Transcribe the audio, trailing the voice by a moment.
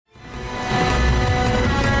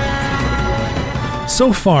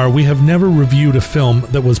So far, we have never reviewed a film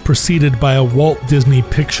that was preceded by a Walt Disney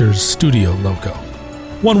Pictures studio logo.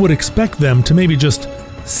 One would expect them to maybe just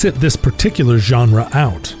sit this particular genre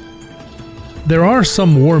out. There are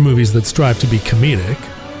some war movies that strive to be comedic,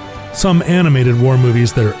 some animated war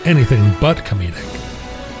movies that are anything but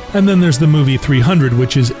comedic. And then there's the movie 300,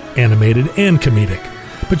 which is animated and comedic.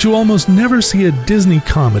 But you almost never see a Disney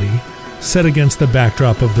comedy set against the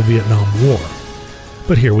backdrop of the Vietnam War.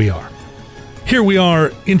 But here we are. Here we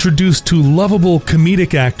are, introduced to lovable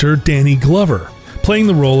comedic actor Danny Glover, playing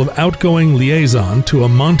the role of outgoing liaison to a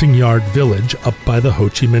Montagnard village up by the Ho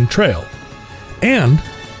Chi Minh Trail. And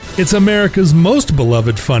it's America's most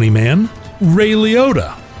beloved funny man, Ray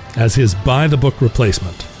Liotta, as his by-the-book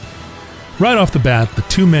replacement. Right off the bat, the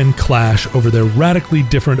two men clash over their radically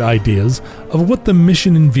different ideas of what the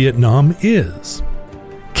mission in Vietnam is.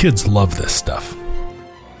 Kids love this stuff.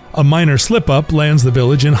 A minor slip-up lands the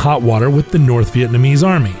village in hot water with the North Vietnamese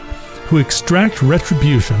army, who extract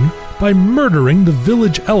retribution by murdering the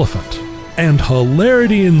village elephant, and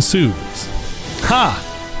hilarity ensues.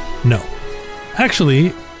 Ha! No.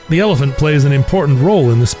 Actually, the elephant plays an important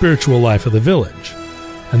role in the spiritual life of the village,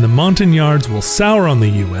 and the Montagnards will sour on the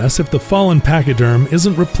U.S. if the fallen pachyderm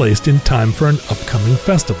isn't replaced in time for an upcoming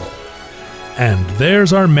festival. And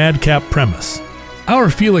there's our madcap premise. Our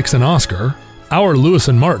Felix and Oscar, our Lewis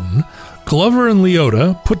and Martin, Glover and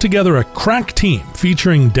Liotta put together a crack team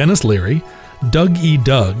featuring Dennis Leary, Doug E.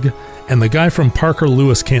 Doug, and the guy from Parker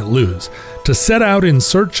Lewis Can't Lose to set out in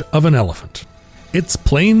search of an elephant. It's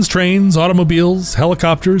planes, trains, automobiles,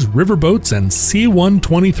 helicopters, riverboats, and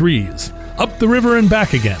C-123s. Up the river and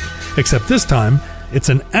back again. Except this time, it's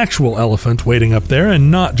an actual elephant waiting up there and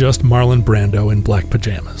not just Marlon Brando in black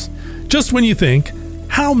pajamas. Just when you think,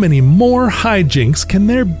 how many more hijinks can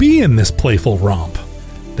there be in this playful romp?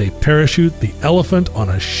 They parachute the elephant on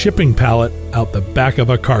a shipping pallet out the back of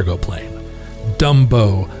a cargo plane.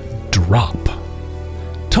 Dumbo drop.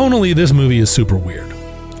 Tonally, this movie is super weird.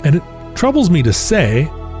 And it troubles me to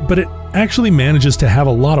say, but it actually manages to have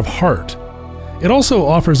a lot of heart. It also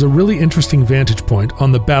offers a really interesting vantage point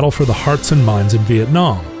on the battle for the hearts and minds in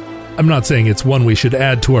Vietnam. I'm not saying it's one we should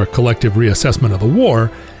add to our collective reassessment of the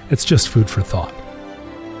war, it's just food for thought.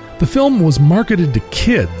 The film was marketed to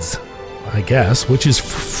kids, I guess, which is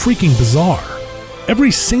freaking bizarre.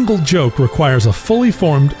 Every single joke requires a fully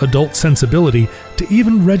formed adult sensibility to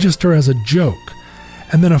even register as a joke,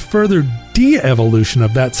 and then a further de-evolution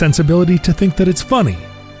of that sensibility to think that it's funny,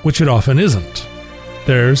 which it often isn't.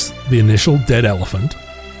 There's the initial dead elephant,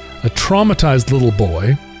 a traumatized little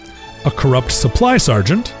boy, a corrupt supply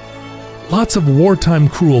sergeant, lots of wartime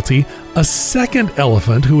cruelty, a second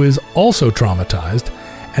elephant who is also traumatized,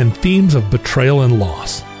 and themes of betrayal and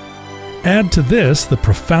loss. Add to this the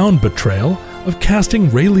profound betrayal of casting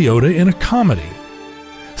Ray Liotta in a comedy.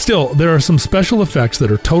 Still, there are some special effects that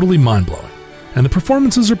are totally mind-blowing, and the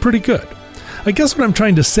performances are pretty good. I guess what I'm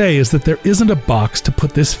trying to say is that there isn't a box to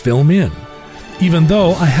put this film in, even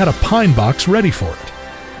though I had a pine box ready for it,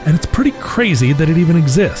 and it's pretty crazy that it even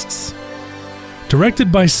exists.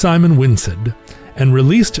 Directed by Simon Winstead and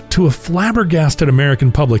released to a flabbergasted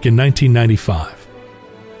American public in 1995.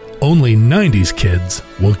 Only 90s kids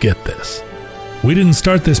will get this. We didn't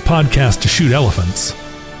start this podcast to shoot elephants,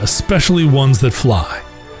 especially ones that fly.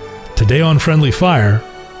 Today on Friendly Fire,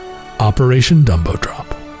 Operation Dumbo Drop.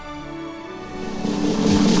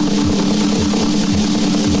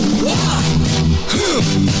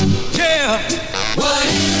 Yeah. What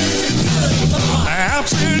is it good for?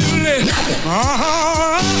 Absolutely.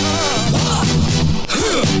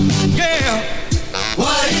 Yeah.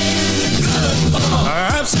 What is it good for?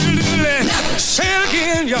 Absolutely. Say it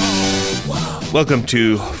again, y'all. Welcome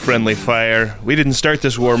to Friendly Fire. We didn't start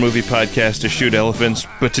this war movie podcast to shoot elephants,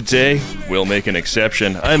 but today we'll make an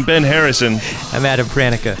exception. I'm Ben Harrison. I'm Adam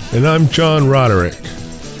Pranica. And I'm John Roderick.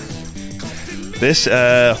 This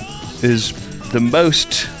is the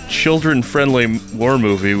most children-friendly war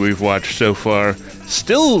movie we've watched so far.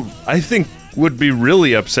 Still, I think, would be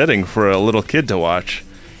really upsetting for a little kid to watch.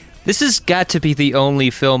 This has got to be the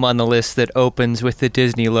only film on the list that opens with the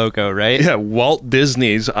Disney logo, right? Yeah, Walt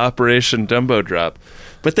Disney's Operation Dumbo Drop.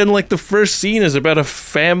 But then, like, the first scene is about a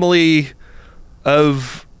family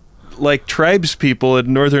of, like, tribes people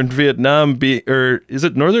in northern Vietnam, or is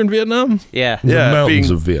it northern Vietnam? Yeah. The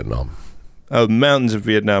mountains of Vietnam. Mountains of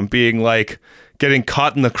Vietnam being, like, getting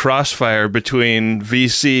caught in the crossfire between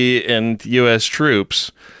VC and U.S.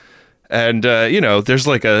 troops. And, there's,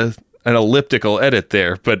 like, an elliptical edit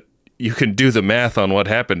there, but you can do the math on what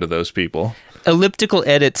happened to those people. Elliptical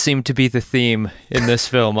edits seem to be the theme in this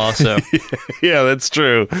film also. Yeah, that's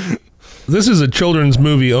true. this is a children's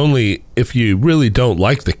movie only if you really don't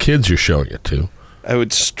like the kids you're showing it to. I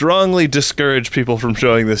would strongly discourage people from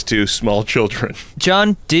showing this to small children.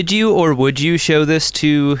 John, did you or would you show this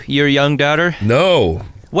to your young daughter? No.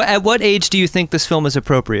 At what age do you think this film is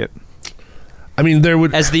appropriate? I mean, there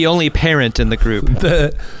would... As the only parent in the group.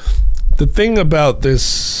 The thing about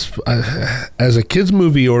this, as a kid's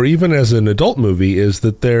movie or even as an adult movie, is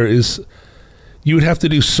that you would have to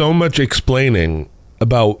do so much explaining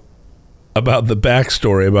about the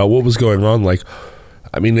backstory, about what was going on. Like,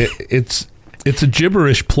 I mean, it's a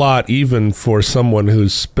gibberish plot even for someone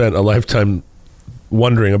who's spent a lifetime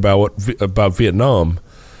wondering about Vietnam.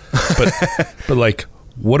 But like,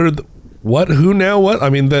 who now what? I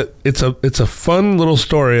mean, that it's a fun little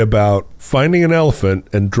story about finding an elephant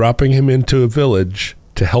and dropping him into a village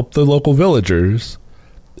to help the local villagers,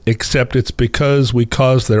 except it's because we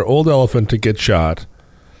caused their old elephant to get shot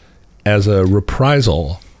as a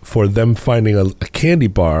reprisal for them finding a candy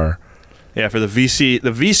bar. Yeah, for the VC.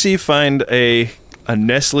 The VC find a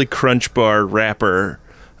Nestle Crunch Bar wrapper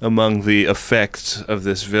among the effects of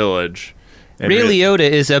this village. And Ray Liotta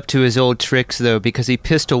is up to his old tricks, though, because he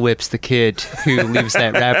pistol whips the kid who leaves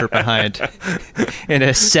that wrapper behind in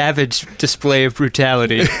a savage display of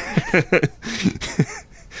brutality.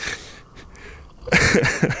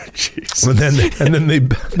 And then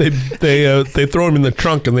they throw him in the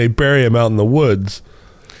trunk and they bury him out in the woods.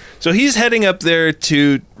 So he's heading up there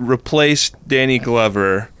to replace Danny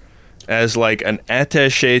Glover as like an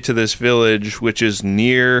attaché to this village, which is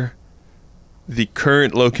near the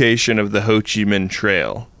current location of the Ho Chi Minh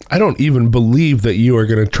Trail. I don't even believe that you are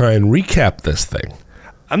going to try and recap this thing.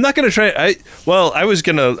 I'm not going to try. I was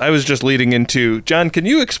just leading into, John, can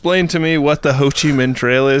you explain to me what the Ho Chi Minh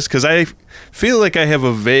Trail is? Because I feel like I have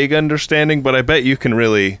a vague understanding, but I bet you can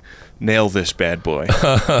really nail this bad boy.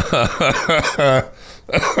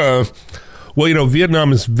 Well,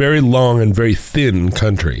 Vietnam is very long and very thin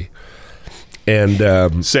country.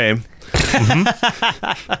 And Same.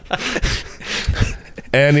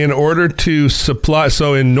 And in order to supply,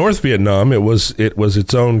 so in North Vietnam, it was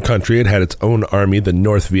its own country. It had its own army, the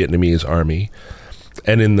North Vietnamese Army.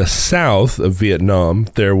 And in the south of Vietnam,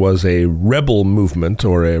 there was a rebel movement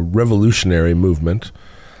or a revolutionary movement.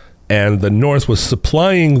 And the North was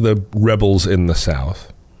supplying the rebels in the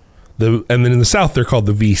south. And then in the south, they're called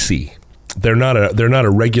the VC. They're not a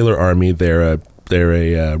regular army. They're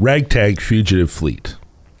a ragtag fugitive fleet.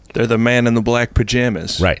 They're the man in the black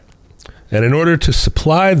pajamas. Right. And in order to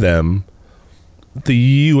supply them, the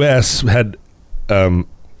U.S. had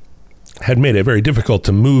made it very difficult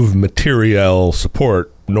to move materiel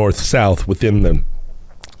support north-south within the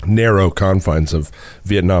narrow confines of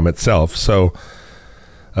Vietnam itself. So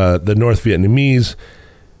the North Vietnamese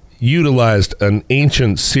utilized an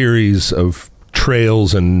ancient series of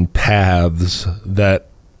trails and paths that,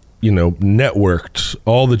 networked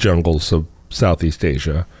all the jungles of Southeast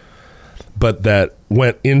Asia, but that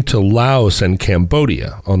went into Laos and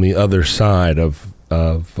Cambodia on the other side of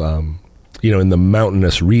in the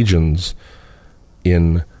mountainous regions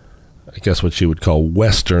in, I guess what you would call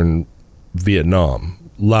Western Vietnam,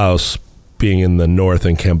 Laos being in the north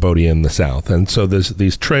and Cambodia in the south. And so there's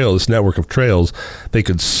these trails, this network of trails, they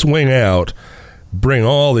could swing out, bring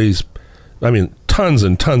all these, tons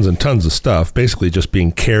and tons and tons of stuff, basically just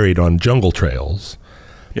being carried on jungle trails.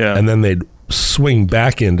 Yeah. And then they'd swing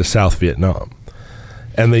back into South Vietnam.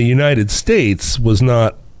 And the United States was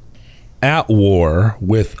not at war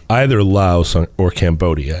with either Laos or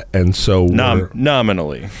Cambodia, and so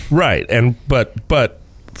nominally, right. And but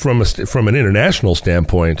from an international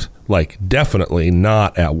standpoint, like definitely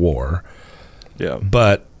not at war. Yeah.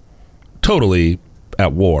 But totally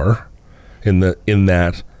at war. In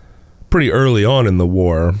that pretty early on in the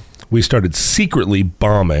war, we started secretly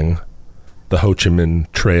bombing the Ho Chi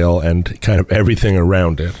Minh Trail and kind of everything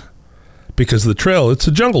around it, because the trail, it's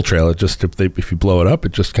a jungle trail. It just if you blow it up,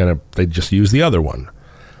 it just they just use the other one.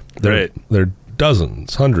 There are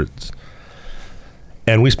dozens, hundreds,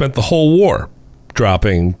 and we spent the whole war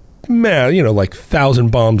dropping, like 1,000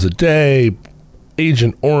 bombs a day,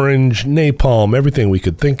 Agent Orange, napalm, everything we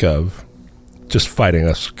could think of, just fighting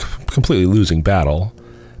a completely losing battle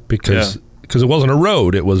because it wasn't a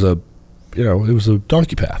road. It was a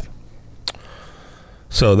donkey path.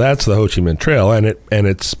 So that's the Ho Chi Minh Trail, and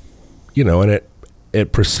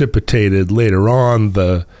it precipitated later on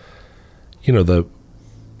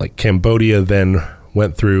Cambodia then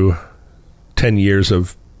went through 10 years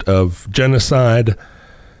of genocide.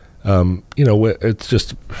 It's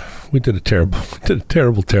just we did a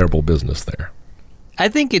terrible business there. I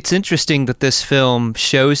think it's interesting that this film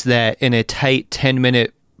shows that in a tight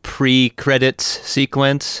 10-minute pre-credits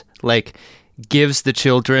sequence. like gives the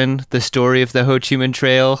children the story of the Ho Chi Minh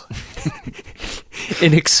Trail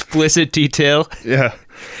in explicit detail. Yeah.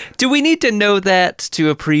 Do we need to know that to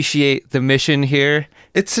appreciate the mission here?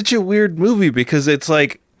 It's such a weird movie because it's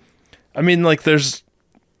like, I mean, like there's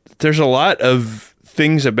a lot of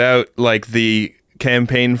things about like the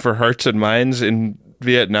campaign for hearts and minds in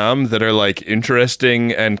Vietnam that are like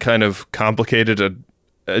interesting and kind of complicated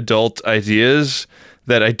adult ideas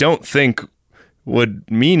that I don't think would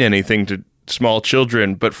mean anything to small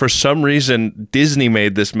children, but for some reason Disney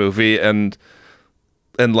made this movie and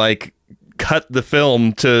like cut the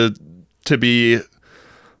film to be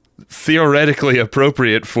theoretically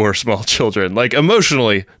appropriate for small children, like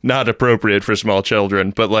emotionally not appropriate for small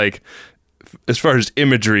children, but like as far as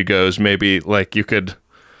imagery goes, maybe like you could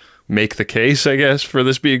make the case, I guess, for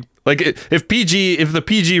this being like if the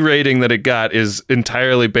PG rating that it got is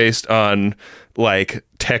entirely based on like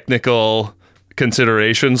technical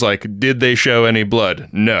considerations, like did they show any blood?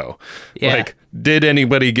 No. Yeah. Like did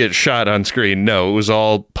anybody get shot on screen? No, it was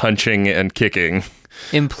all punching and kicking.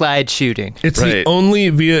 Implied shooting. It's Right. the only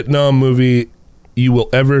Vietnam movie you will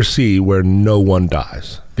ever see where no one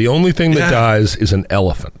dies. The only thing that dies is an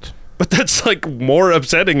elephant. But that's like more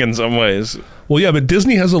upsetting in some ways. Well, yeah, but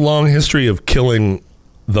Disney has a long history of killing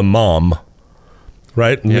the mom,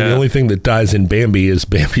 right? And Yeah. the only thing that dies in Bambi is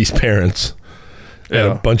Bambi's parents and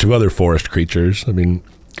Yeah. a bunch of other forest creatures. I mean,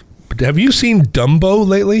 have you seen Dumbo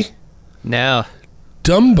lately? No.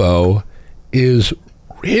 Dumbo is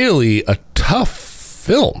really a tough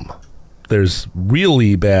film. There's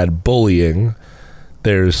really bad bullying.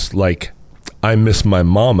 There's like, I Miss My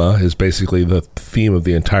Mama is basically the theme of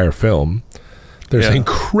the entire film. There's an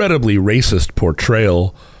incredibly racist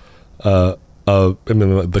portrayal of, I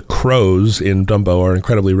mean, the crows in Dumbo are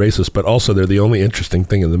incredibly racist, but also they're the only interesting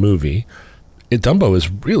thing in the movie. Dumbo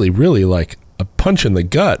is really, really like a punch in the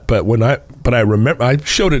gut. But I remember I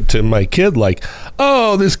showed it to my kid, like,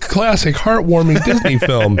 oh, this classic heartwarming Disney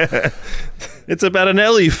film. It's about an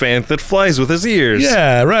elephant that flies with his ears.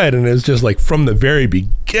 Yeah, right. And it's just like from the very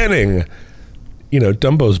beginning, you know,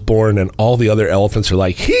 Dumbo's born and all the other elephants are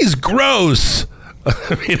like, he's gross.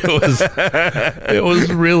 I mean, it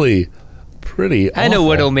was really pretty I know awful.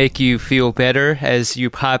 what'll make you feel better as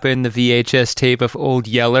you pop in the VHS tape of Old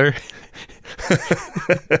Yeller.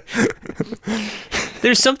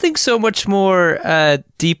 There's something so much more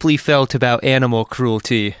deeply felt about animal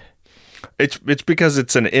cruelty. It's because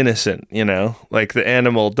it's an innocent, you know? Like the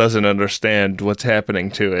animal doesn't understand what's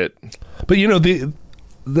happening to it. But you know, the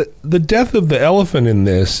death of the elephant in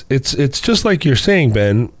this, it's just like you're saying,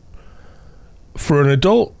 Ben. For an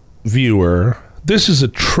adult viewer, this is a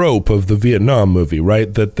trope of the Vietnam movie,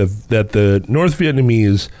 right? That the North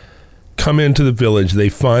Vietnamese come into the village, they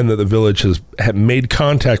find that the village has made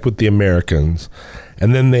contact with the Americans,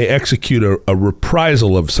 and then they execute a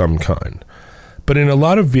reprisal of some kind. But in a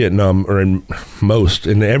lot of Vietnam, or in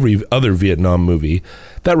every other Vietnam movie,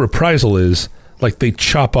 that reprisal is like they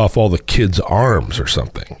chop off all the kids' arms or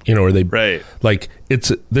something, you know, or they Right. like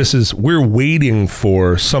we're waiting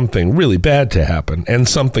for something really bad to happen, and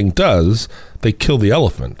something does. They kill the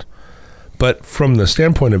elephant. But from the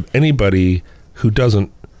standpoint of anybody who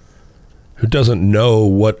doesn't know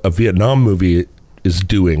what a Vietnam movie is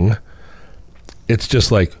doing, it's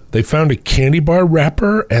just like they found a candy bar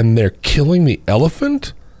wrapper and they're killing the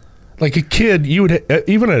elephant. Like a kid, even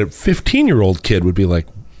a 15-year-old kid would be like,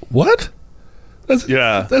 "What?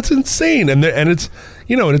 That's insane." And it's,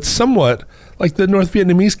 you know, and it's somewhat like the North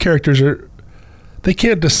Vietnamese characters they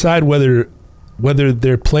can't decide whether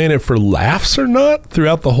they're playing it for laughs or not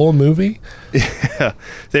throughout the whole movie. Yeah.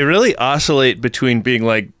 They really oscillate between being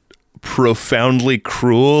like profoundly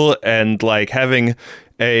cruel and like having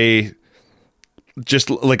just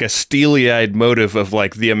like a steely-eyed motive of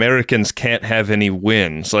like the Americans can't have any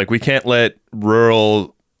wins. Like we can't let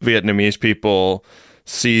rural Vietnamese people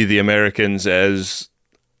see the Americans as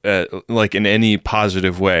like in any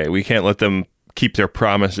positive way. We can't let them keep their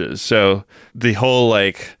promises. So the whole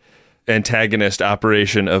like antagonist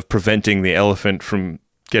operation of preventing the elephant from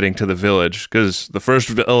getting to the village, because the first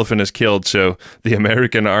elephant is killed, so the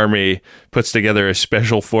American army puts together a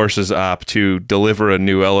special forces op to deliver a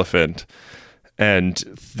new elephant, and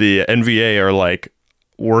the NVA are like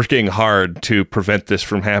working hard to prevent this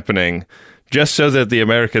from happening, just so that the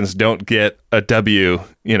Americans don't get a W,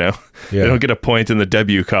 you know. Yeah. They don't get a point in the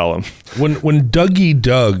W column. When Dougie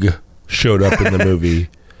Doug showed up in the movie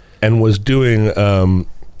and was doing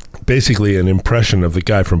basically an impression of the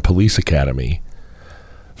guy from Police Academy,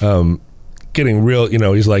 getting real, you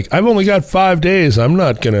know, he's like, "I've only got 5 days. I'm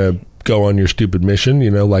not going to go on your stupid mission.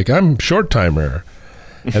 You know, like I'm short timer."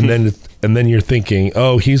 And then and then you're thinking,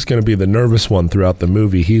 oh, he's going to be the nervous one throughout the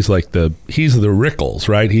movie. He's the Rickles,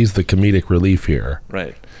 right? He's the comedic relief here.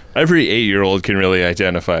 Right. Every 8-year-old can really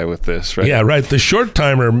identify with this, right? Yeah, right. The short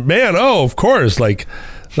timer, man, oh, of course. Like,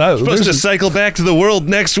 supposed to cycle back to the world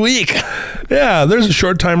next week. Yeah, there's a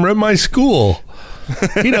short timer at my school.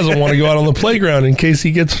 He doesn't want to go out on the playground in case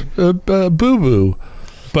he gets boo-boo.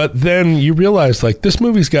 But then you realize, like, this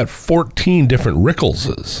movie's got 14 different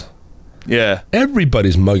Rickleses. Yeah.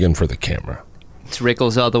 Everybody's mugging for the camera. It's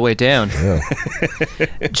Rickles all the way down. Yeah.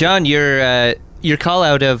 John, your call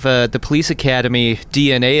out of the Police Academy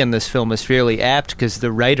DNA in this film is fairly apt because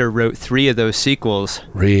the writer wrote 3 of those sequels.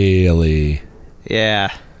 Really?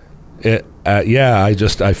 Yeah. Yeah,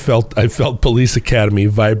 I felt Police Academy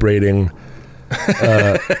vibrating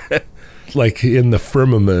like in the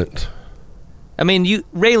firmament. I mean,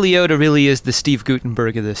 Ray Liotta really is the Steve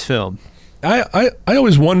Guttenberg of this film. I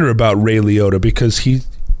always wonder about Ray Liotta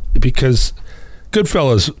because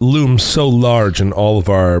Goodfellas looms so large in all of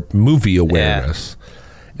our movie awareness.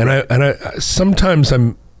 Yeah. And I sometimes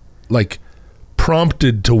I'm like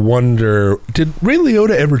prompted to wonder, did Ray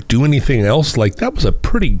Liotta ever do anything else? Like, that was a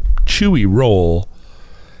pretty chewy role.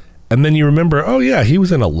 And then you remember, oh yeah, he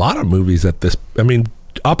was in a lot of movies at this. I mean,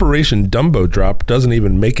 Operation Dumbo Drop doesn't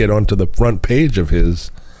even make it onto the front page of his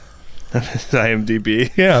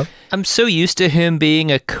IMDb. Yeah. I'm so used to him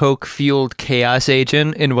being a coke-fueled chaos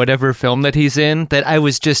agent in whatever film that he's in that I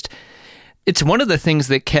was just... It's one of the things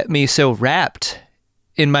that kept me so rapt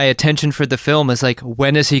in my attention for the film is like,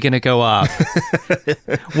 when is he going to go off?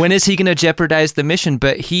 When is he going to jeopardize the mission?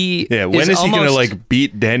 But he... Yeah, when is he going to, like,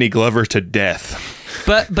 beat Danny Glover to death?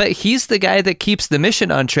 But he's the guy that keeps the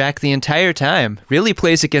mission on track the entire time. Really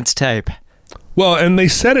plays against type. Well, and they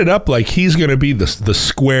set it up like he's going to be the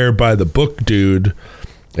square by the book dude,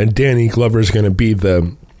 and Danny Glover's going to be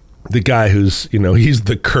the guy who's, you know, he's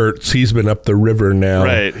the Kurtz. He's been up the river now.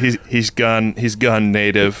 Right. He's gone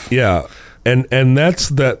native. Yeah. And that's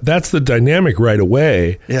the dynamic right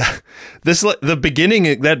away. Yeah.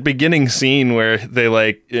 That beginning scene where they,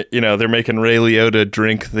 like, you know, they're making Ray Liotta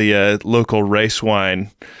drink the local rice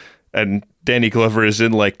wine, and Danny Glover is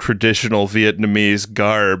in, like, traditional Vietnamese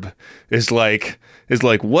garb, is like,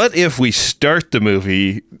 what if we start the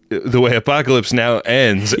movie the way Apocalypse Now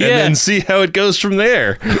ends, and then see how it goes from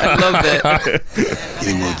there? I love that.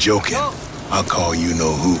 Ain't no joking. I'll call you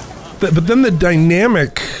know who. But then the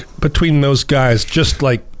dynamic between those guys just,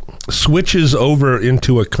 like, switches over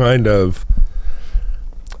into a kind of...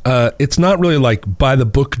 it's not really like by the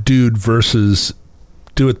book dude versus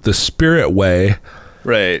do it the spirit way.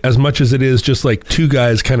 Right. As much as it is just like two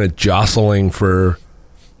guys kind of jostling for,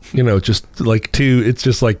 you know, just like it's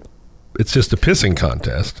just a pissing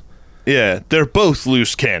contest. Yeah, they're both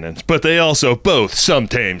loose cannons, but they also both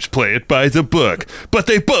sometimes play it by the book, but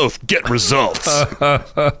they both get results.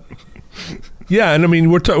 Yeah, and I mean,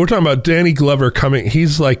 we're talking about Danny Glover coming,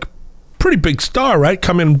 he's like pretty big star, right?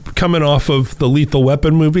 Coming off of the Lethal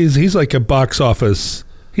Weapon movies. He's like box office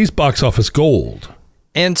gold.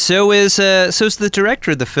 And so's the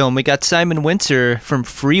director of the film. We got Simon Windsor from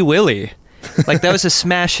Free Willy. Like, that was a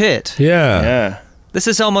smash hit. Yeah. This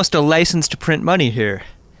is almost a license to print money here.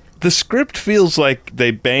 The script feels like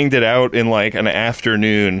they banged it out in, like, an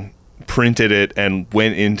afternoon, printed it, and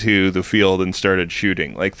went into the field and started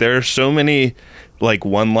shooting. Like, there are so many, like,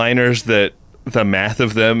 one-liners that the math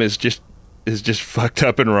of them is just fucked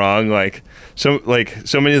up and wrong. Like, so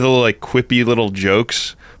many of the, like, quippy little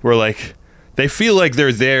jokes were, like... They feel like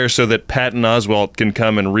they're there so that Patton Oswalt can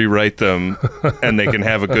come and rewrite them and they can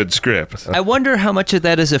have a good script. I wonder how much of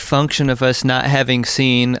that is a function of us not having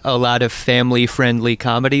seen a lot of family-friendly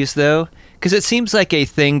comedies, though. Because it seems like a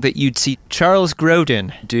thing that you'd see Charles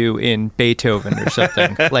Grodin do in Beethoven or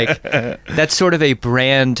something. Like, that's sort of a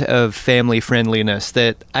brand of family-friendliness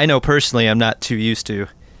that I know personally I'm not too used to.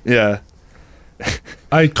 Yeah.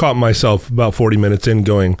 I caught myself about 40 minutes in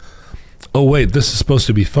going, oh, wait, this is supposed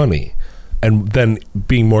to be funny. And then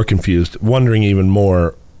being more confused, wondering even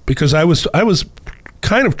more, because I was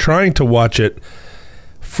kind of trying to watch it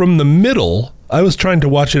from the middle. I was trying to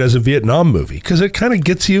watch it as a Vietnam movie because it kind of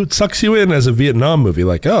it sucks you in as a Vietnam movie.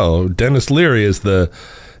 Like, oh, Dennis Leary is the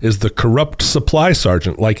corrupt supply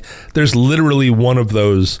sergeant. Like, there's literally one of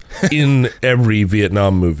those in every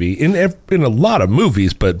Vietnam movie, in a lot of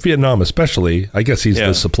movies, but Vietnam especially. I guess he's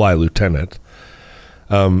the supply lieutenant.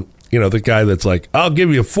 You know, the guy that's like, I'll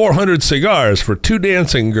give you 400 cigars for 2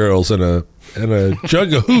 dancing girls and a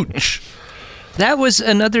jug of hooch. That was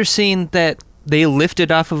another scene that they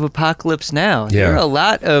lifted off of Apocalypse Now. Yeah. There are a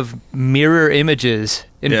lot of mirror images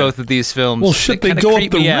in both of these films. Well, shit, they go up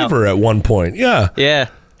the river at one point. Yeah. Yeah.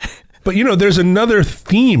 But, there's another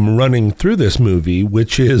theme running through this movie,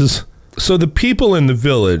 which is, so the people in the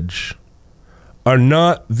village are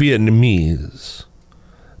not Vietnamese.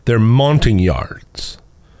 They're Montagnards,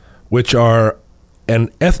 which are an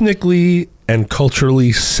ethnically and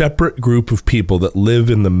culturally separate group of people that live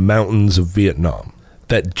in the mountains of Vietnam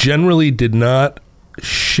that generally did not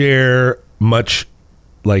share much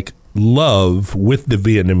love with the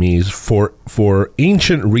Vietnamese for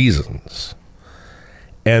ancient reasons,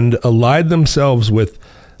 and allied themselves with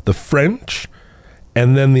the French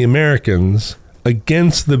and then the Americans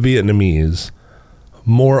against the Vietnamese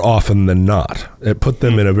more often than not. It put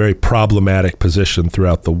them in a very problematic position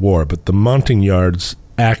throughout the war, but the Montagnards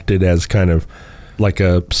acted as kind of like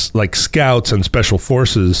scouts and special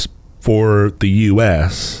forces for the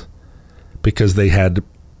U.S. because they had,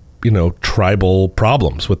 tribal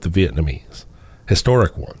problems with the Vietnamese,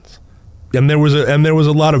 historic ones. And there was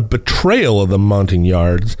a lot of betrayal of the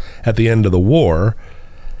Montagnards at the end of the war,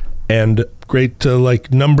 and great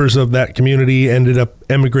numbers of that community ended up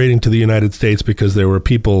emigrating to the United States because there were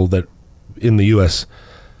people that in the U.S.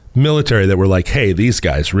 military that were like, hey, these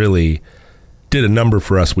guys really did a number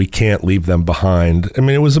for us. We can't leave them behind. I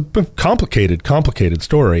mean, it was a complicated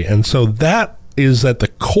story. And so that is at the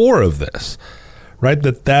core of this, right?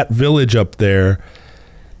 That village up there,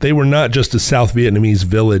 they were not just a South Vietnamese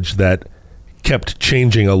village that kept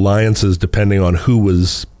changing alliances depending on who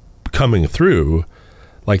was coming through.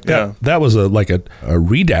 Like that was a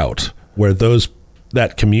redoubt where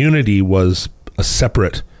that community was a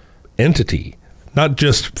separate entity, not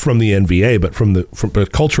just from the NVA, but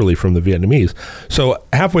culturally from the Vietnamese. So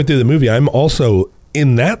halfway through the movie, I'm also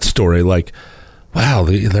in that story like, wow,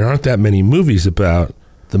 there aren't that many movies about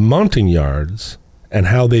the Montagnards and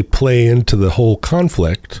how they play into the whole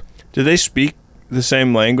conflict. Do they speak the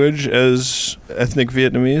same language as ethnic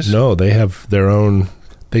Vietnamese? No, they have their own.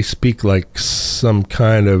 They speak like some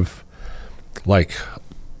kind of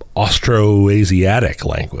Austroasiatic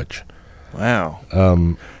language. Wow.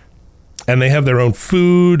 And they have their own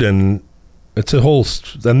food, and it's a whole.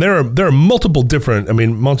 And there are multiple different. I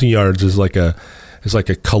mean, Montagnards is like a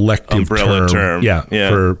collective umbrella term. Yeah,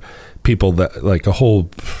 for people that like a whole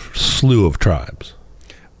slew of tribes.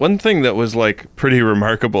 One thing that was pretty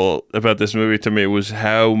remarkable about this movie to me was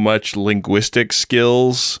how much linguistic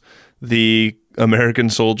skills the American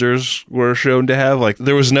soldiers were shown to have.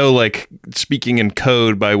 There was no speaking in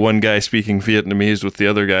code by one guy speaking Vietnamese with the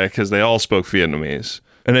other guy because they all spoke Vietnamese.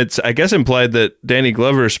 And it's, I guess, implied that Danny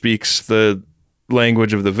Glover speaks the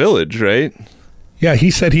language of the village, right? Yeah, he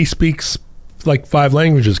said he speaks 5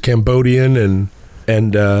 languages: Cambodian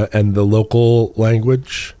and the local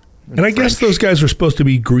language. And I guess those guys are supposed to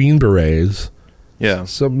be Green Berets. Yeah.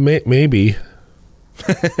 So maybe.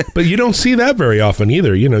 But you don't see that very often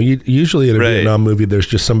either. Usually in a Vietnam movie, there's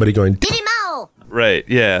just somebody going, right,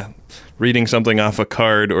 yeah. Reading something off a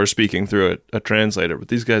card or speaking through a translator. But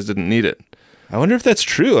these guys didn't need it. I wonder if that's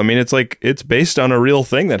true. I mean, it's based on a real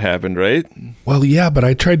thing that happened, right? Well, yeah, but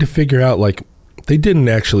I tried to figure out, they didn't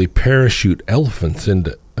actually parachute elephants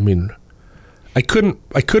into... I mean, I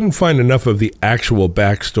couldn't find enough of the actual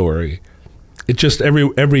backstory. It just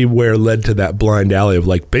everywhere led to that blind alley of,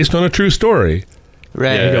 based on a true story.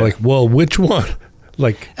 Right. Yeah. You're well, which one?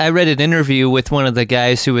 I read an interview with one of the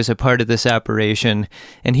guys who was a part of this operation,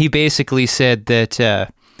 and he basically said that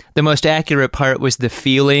the most accurate part was the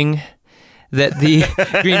feeling that the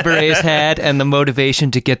Green Berets had and the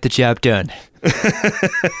motivation to get the job done.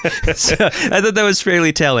 So I thought that was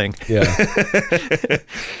fairly telling. Yeah.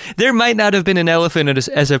 There might not have been an elephant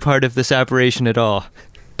as a part of this operation at all.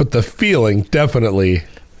 But the feeling, definitely...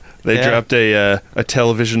 They dropped a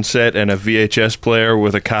television set and a VHS player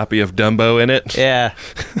with a copy of Dumbo in it. Yeah.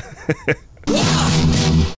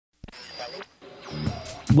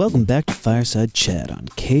 Welcome back to Fireside Chat on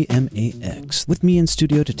KMAX. With me in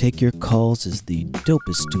studio to take your calls is the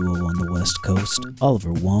dopest duo on the West Coast,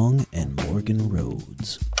 Oliver Wong and Morgan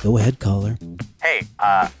Rhodes. Go ahead, caller. Hey,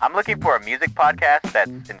 I'm looking for a music podcast that's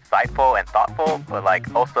insightful and thoughtful, but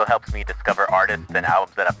also helps me discover artists and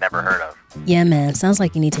albums that I've never heard of. Yeah, man. Sounds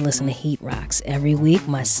like you need to listen to Heat Rocks. Every week,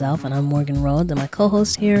 myself, and I'm Morgan Rhodes, and my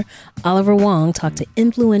co-host here, Oliver Wong, talk to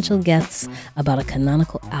influential guests about a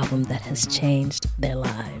canonical album that has changed their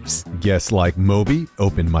lives. Guests like Moby,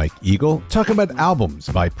 Open Mike Eagle, talk about albums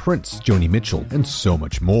by Prince, Joni Mitchell, and so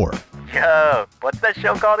much more. Yo, what's that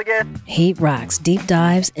show called again? Heat Rocks, deep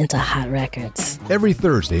dives into hot records. Every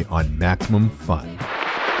Thursday on Maximum Fun.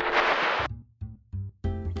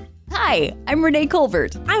 Hi, Hi, I'm Renee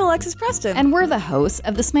Colbert. I'm Alexis Preston. And we're the hosts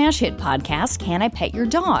of the smash hit podcast, Can I Pet Your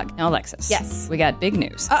Dog? Now, Alexis. Yes. We got big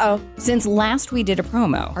news. Uh-oh. Since last we did a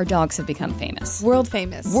promo, our dogs have become famous. World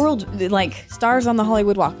famous. Stars on the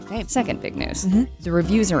Hollywood Walk of Fame. Second big news. Mm-hmm. The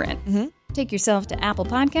reviews are in. Mm-hmm. Take yourself to Apple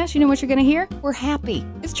Podcasts. You know what you're going to hear? We're happy.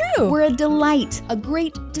 It's true. We're a delight, a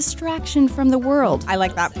great distraction from the world. I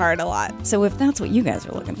like that part a lot. So if that's what you guys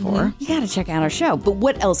are looking for, you got to check out our show. But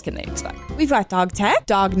what else can they expect? We've got dog tech,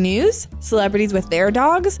 dog news, celebrities with their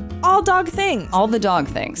dogs, all dog things. All the dog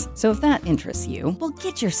things. So if that interests you, well,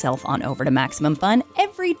 get yourself on over to Maximum Fun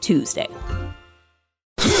every Tuesday.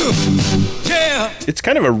 Yeah. It's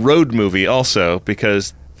kind of a road movie also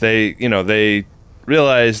because they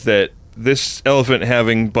realize that this elephant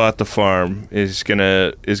having bought the farm is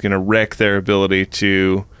gonna wreck their ability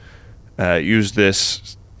to use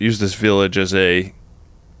this village as a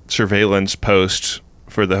surveillance post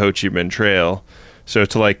for the Ho Chi Minh Trail. So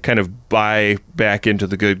to kind of buy back into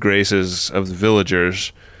the good graces of the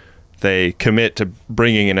villagers, they commit to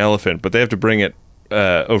bringing an elephant, but they have to bring it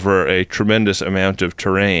over a tremendous amount of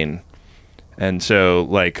terrain, and so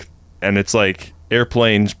and it's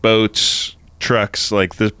airplanes, boats, trucks.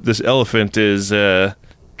 This elephant is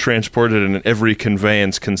transported in every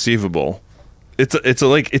conveyance conceivable.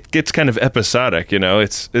 It gets kind of episodic,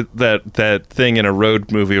 It's that thing in a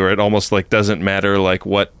road movie where it almost doesn't matter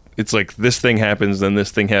what. It's this thing happens, then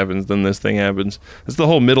this thing happens, then this thing happens. It's the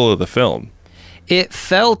whole middle of the film. It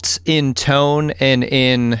felt in tone and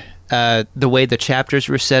in the way the chapters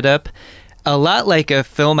were set up a lot like a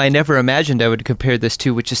film I never imagined I would compare this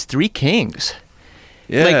to, which is Three Kings.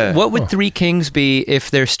 Yeah. What would Three Kings be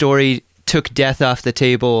if their story took death off the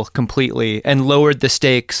table completely and lowered the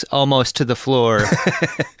stakes almost to the floor?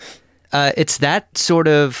 It's that sort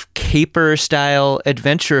of caper-style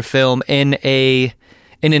adventure film in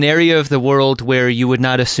an area of the world where you would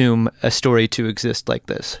not assume a story to exist like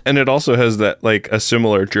this. And it also has that a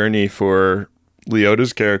similar journey for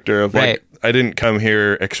Leota's character of right. I didn't come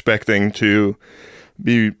here expecting to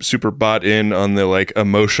be super bought in on the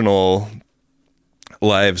emotional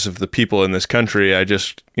lives of the people in this country. I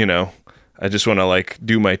just want to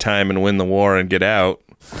do my time and win the war and get out.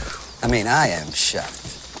 I mean, I am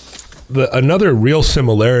shocked. Another real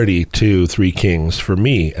similarity to Three Kings, for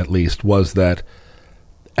me at least, was that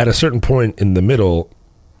at a certain point in the middle,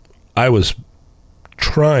 I was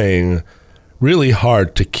trying really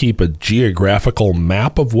hard to keep a geographical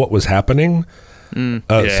map of what was happening.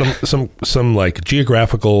 Some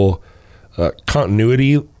geographical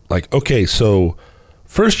continuity. Okay, so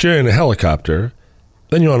first you're in a helicopter,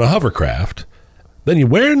 then you're on a hovercraft, then you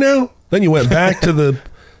where now? Then you went back to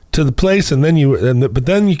the place, and then but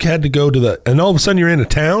then you had to go to and all of a sudden you're in a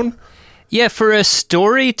town. Yeah, for a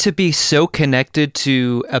story to be so connected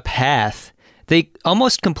to a path, they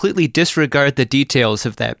almost completely disregard the details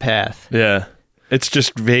of that path. Yeah. It's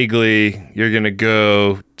just vaguely, you're going to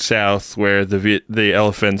go south where the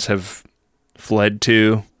elephants have fled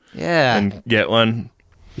to. Yeah. And get one.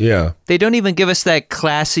 Yeah. They don't even give us that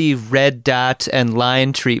classy red dot and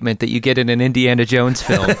line treatment that you get in an Indiana Jones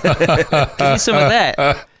film. Give me some of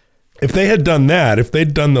that. If they had done that, if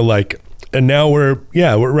they'd done and now we're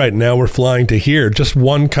right now we're flying to here, just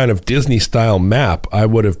one kind of Disney style map, I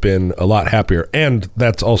would have been a lot happier. And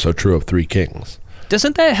that's also true of Three Kings.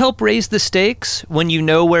 Doesn't that help raise the stakes when you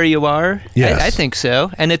know where you are? Yes. I think so.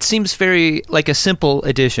 And it seems very like a simple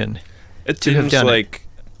addition. It seems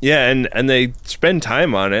yeah, and they spend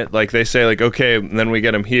time on it. They say okay, and then we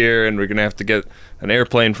get them here, and we're going to have to get an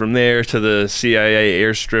airplane from there to the CIA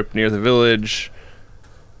airstrip near the village.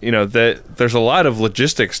 There's a lot of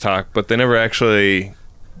logistics talk, but they never actually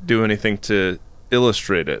do anything to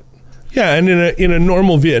illustrate it. Yeah, and in a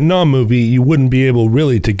normal Vietnam movie, you wouldn't be able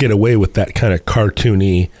really to get away with that kind of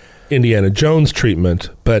cartoony Indiana Jones treatment.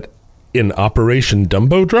 But in Operation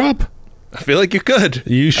Dumbo Drop, I feel like you could.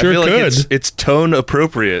 You sure could. It's tone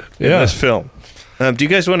appropriate in this film. Do you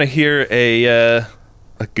guys want to hear a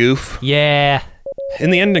goof? Yeah. In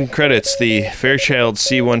the ending credits, the Fairchild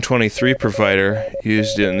C-123 provider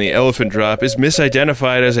used in the Elephant Drop is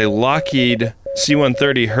misidentified as a Lockheed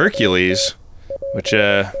C-130 Hercules, which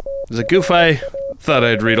is a goof I thought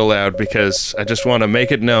I'd read aloud because I just want to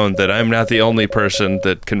make it known that I'm not the only person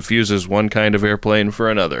that confuses one kind of airplane for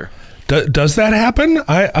another. Does that happen?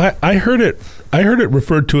 I heard it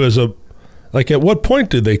referred to as a at what point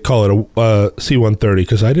did they call it a C-130?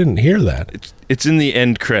 Because I didn't hear that. It's in the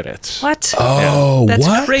end credits. What? Oh, That's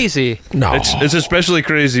what? crazy. No, it's especially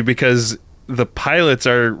crazy because the pilots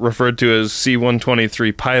are referred to as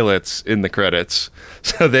C-123 pilots in the credits.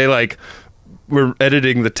 So they were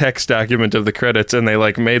editing the text document of the credits, and they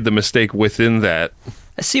made the mistake within that.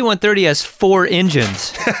 A C-130 has 4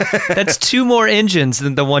 engines. That's 2 more engines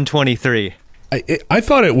than the 123. I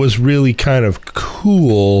thought it was really kind of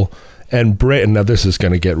cool and brave. Now this is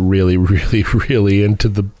going to get really, really, really into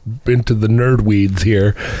the nerd weeds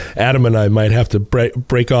here. Adam and I might have to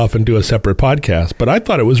break off and do a separate podcast. But I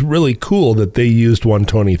thought it was really cool that they used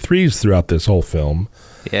 123s throughout this whole film.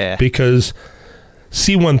 Yeah. Because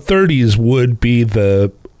C-130s would be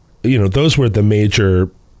those were the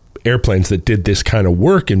major airplanes that did this kind of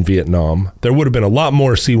work in Vietnam. There would have been a lot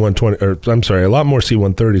more C-130s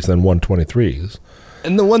than 123s.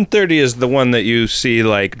 And the 130 is the one that you see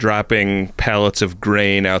like dropping pallets of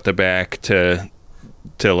grain out the back to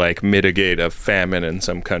like mitigate a famine in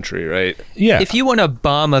some country, right? Yeah. If you want to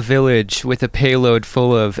bomb a village with a payload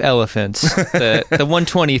full of elephants, the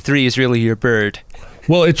 123 is really your bird.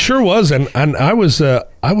 Well, it sure was, and I was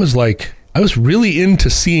really into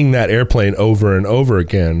seeing that airplane over and over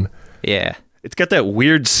again. Yeah. It's got that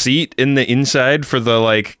weird seat in the inside for the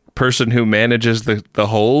like person who manages the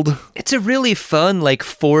hold. It's a really fun like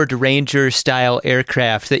Ford Ranger style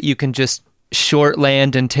aircraft that you can just short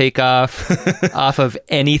land and take off of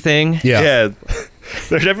anything. Yeah.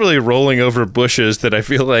 They're definitely rolling over bushes that I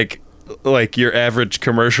feel like your average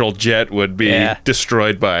commercial jet would be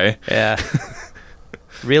destroyed by. Yeah.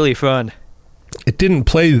 Really fun. It didn't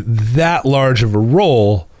play that large of a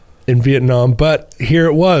role in Vietnam, but here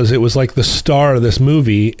it was. It was like the star of this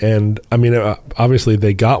movie, and I mean, obviously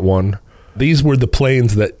they got one. These were the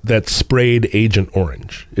planes that sprayed Agent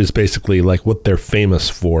Orange, is basically like what they're famous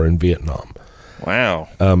for in Vietnam. Wow.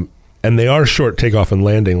 And they are short takeoff and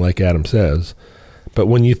landing, like Adam says. But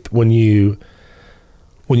when you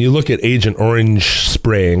look at Agent Orange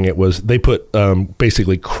spraying, they put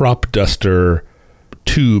basically crop duster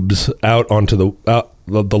tubes out onto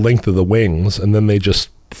the length of the wings, and then they just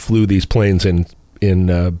flew these planes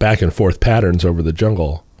in back and forth patterns over the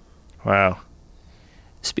jungle. Wow.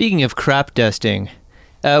 Speaking of crop dusting,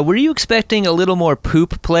 were you expecting a little more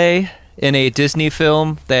poop play in a Disney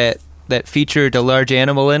film that featured a large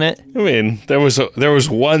animal in it? I mean, there was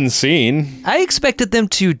one scene. I expected them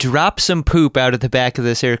to drop some poop out of the back of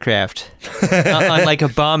this aircraft on like a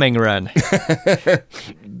bombing run.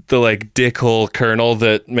 The like dickhole colonel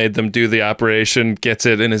that made them do the operation gets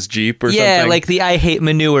it in his Jeep or something. Yeah, like the I Hate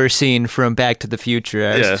Manure scene from Back to the Future.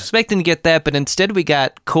 I was expecting to get that, but instead we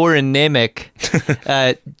got Corin Nemec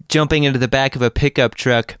jumping into the back of a pickup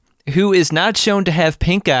truck, who is not shown to have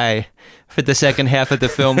pink eye for the second half of the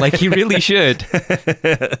film like he really should.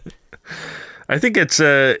 I think it's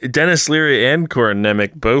Dennis Leary and Corin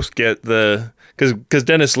Nemec both get the... Because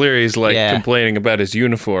Dennis Leary's like complaining about his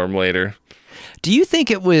uniform later. Do you think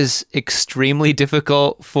it was extremely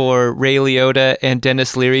difficult for Ray Liotta and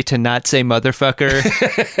Dennis Leary to not say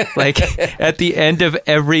motherfucker like at the end of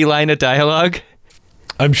every line of dialogue?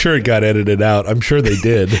 I'm sure it got edited out. I'm sure they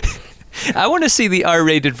did. I want to see the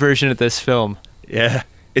R-rated version of this film. Yeah.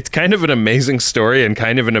 It's kind of an amazing story and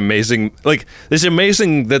kind of an amazing... Like, it's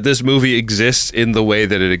amazing that this movie exists in the way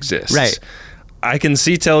that it exists. Right. I can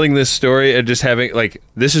see telling this story and just having like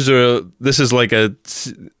this is like a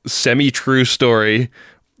semi-true story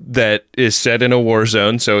that is set in a war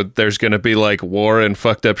zone, so there's going to be like war and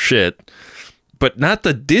fucked up shit, but not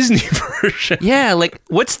the Disney version. Yeah, like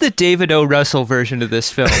what's the David O. Russell version of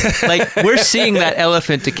this film? Like we're seeing that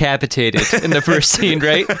elephant decapitated in the first scene,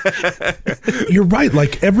 right? You're right.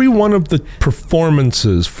 Like every one of the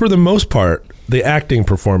performances, for the most part, the acting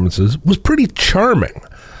performances was pretty charming.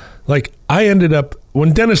 Like, I ended up,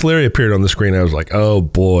 when Dennis Leary appeared on the screen, I was like, oh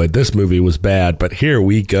boy, this movie was bad, but here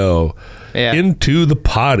we go. Yeah. Into the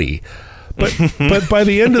potty. But by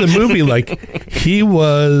the end of the movie, like,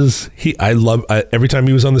 every time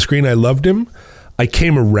he was on the screen, I loved him. I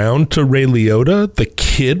came around to Ray Liotta. The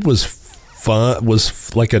kid was fun,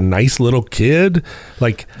 was like a nice little kid.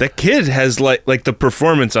 Like, the kid has like the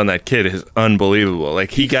performance on that kid is unbelievable.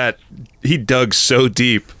 Like, he dug so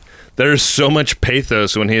deep. There's so much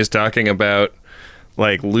pathos when he is talking about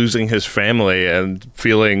like losing his family and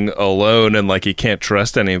feeling alone and like he can't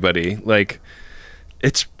trust anybody. Like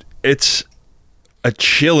it's a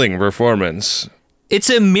chilling performance. It's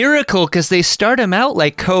a miracle because they start him out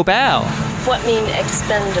like Kobau. What mean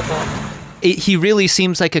expendable? He really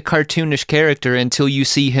seems like a cartoonish character until you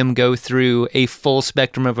see him go through a full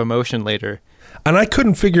spectrum of emotion later. And I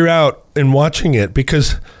couldn't figure out in watching it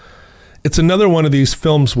because it's another one of these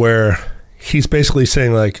films where he's basically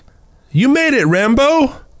saying like, "You made it,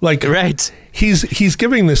 Rambo." Like, right. He's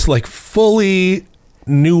giving this like fully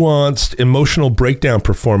nuanced emotional breakdown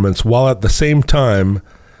performance while at the same time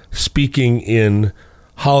speaking in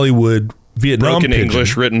Hollywood Vietnam broken pidgin.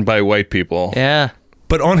 English written by white people. Yeah.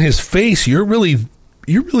 But on his face, you're really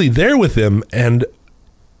really there with him, and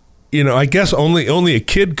I guess only a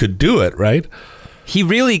kid could do it, right? He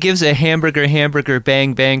really gives a hamburger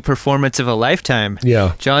bang bang performance of a lifetime.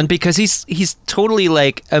 Yeah, John, because he's totally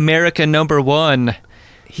like America #1.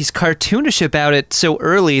 He's cartoonish about it so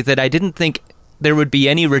early that I didn't think there would be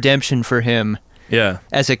any redemption for him. Yeah,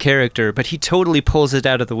 as a character, but he totally pulls it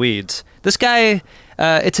out of the weeds. This guy,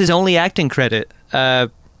 it's his only acting credit.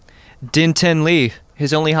 Din Ten Lee,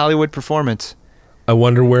 his only Hollywood performance. I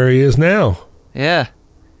wonder where he is now. Yeah.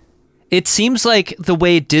 It seems like the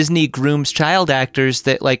way Disney grooms child actors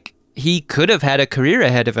that, like, he could have had a career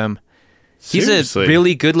ahead of him. Seriously. He's a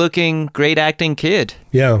really good-looking, great acting kid.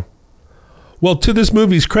 Yeah. Well, to this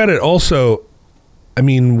movie's credit, also, I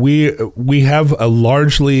mean, we have a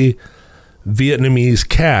largely Vietnamese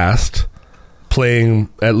cast playing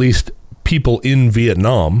at least people in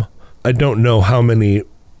Vietnam. I don't know how many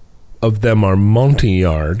of them are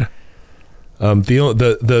Montagnard.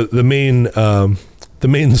 The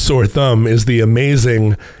main sore thumb is the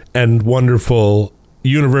amazing and wonderful,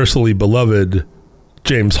 universally beloved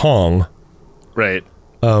James Hong. Right.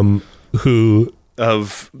 Who...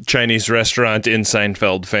 Of Chinese restaurant in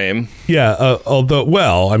Seinfeld fame. Yeah, although,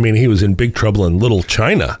 well, I mean, he was in Big Trouble in Little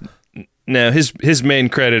China. No, his main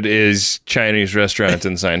credit is Chinese restaurant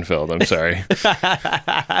in Seinfeld. I'm sorry.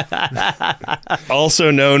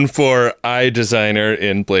 Also known for eye designer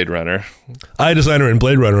in Blade Runner. Eye designer in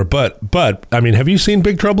Blade Runner, but I mean, have you seen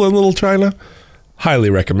Big Trouble in Little China?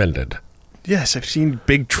 Highly recommended. Yes, I've seen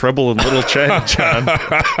Big Trouble in Little China, John.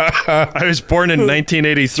 I was born in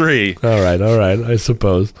 1983. All right, I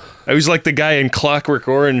suppose. I was like the guy in Clockwork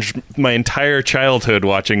Orange my entire childhood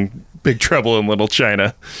watching Big Trouble in Little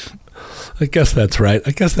China. I guess that's right.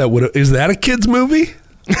 I guess is that a kid's movie?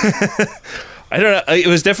 I don't know. It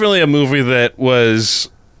was definitely a movie that was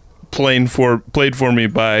played for me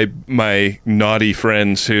by my naughty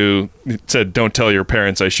friends who said, "Don't tell your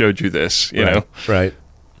parents I showed you this." You know, right?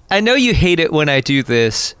 I know you hate it when I do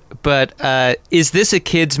this, but Is This a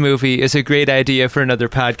Kid's Movie is a great idea for another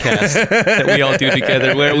podcast that we all do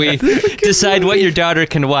together, where we decide what your daughter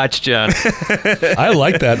can watch, John. I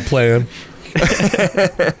like that plan.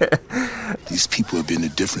 These people have been the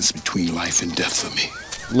difference between life and death for me.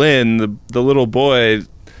 Lynn, the little boy,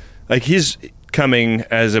 like, he's coming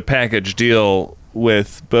as a package deal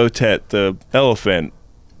with Botet the elephant.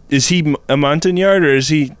 Is he a Montagnard, or is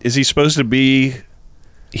he supposed to be?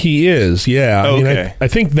 He is, yeah. Oh, I mean, okay. I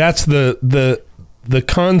think that's the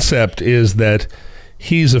concept is that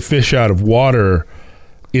he's a fish out of water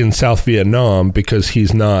in South Vietnam because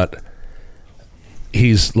he's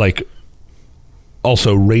like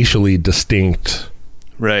also racially distinct,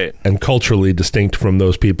 right, and culturally distinct from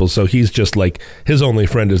those people. So he's just like, his only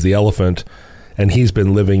friend is the elephant, and he's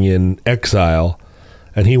been living in exile,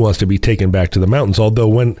 and he wants to be taken back to the mountains.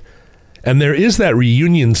 And there is that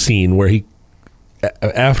reunion scene where he,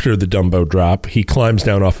 after the Dumbo drop, he climbs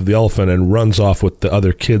down off of the elephant and runs off with the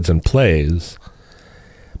other kids and plays.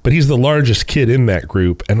 But he's the largest kid in that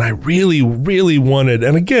group, and I really, really wanted,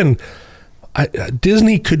 and again,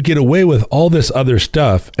 Disney could get away with all this other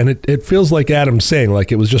stuff, and it feels like Adam's saying,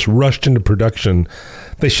 like it was just rushed into production.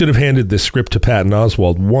 They should have handed this script to Patton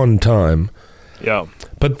Oswalt one time. Yeah.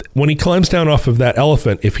 But when he climbs down off of that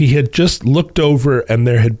elephant, if he had just looked over and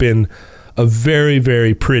there had been a very,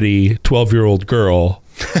 very pretty 12-year-old girl,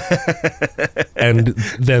 and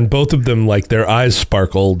then both of them, like, their eyes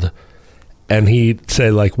sparkled, and he'd say,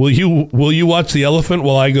 like, will you watch the elephant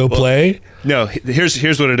while I go play? No,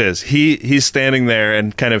 here's what it is. He's standing there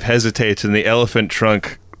and kind of hesitates, and the elephant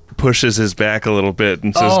trunk pushes his back a little bit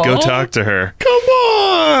and says, "Go talk to her." Come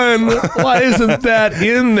on! Why isn't that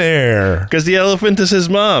in there? Because the elephant is his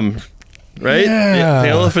mom, right? Yeah. The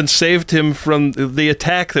elephant saved him from the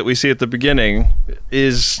attack that we see at the beginning.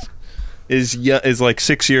 Is like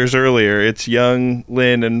 6 years earlier. It's young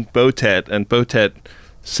Lynn and Botet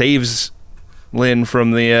saves Lynn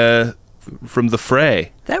from the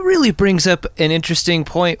fray. That really brings up an interesting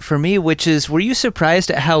point for me, which is, were you surprised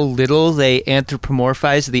at how little they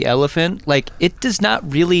anthropomorphize the elephant? Like, it does not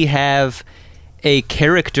really have a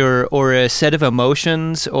character or a set of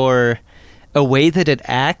emotions or a way that it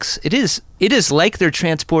acts. It is like they're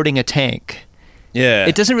transporting a tank. Yeah.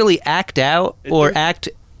 It doesn't really act out or act.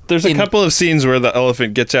 There's a couple of scenes where the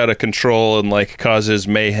elephant gets out of control and, like, causes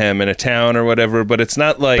mayhem in a town or whatever, but it's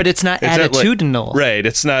not like... But it's not attitudinal. Right,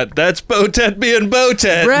 it's not, that's Botet being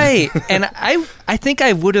Botet. Right, and I think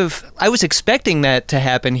I was expecting that to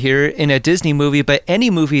happen here in a Disney movie, but any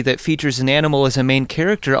movie that features an animal as a main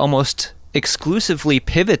character almost exclusively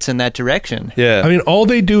pivots in that direction. Yeah. I mean, all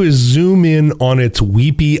they do is zoom in on its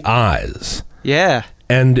weepy eyes. Yeah.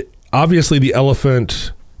 And obviously the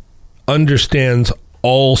elephant understands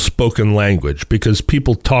all spoken language because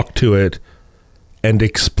people talk to it and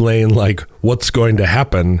explain like what's going to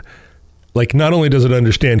happen. Like, not only does it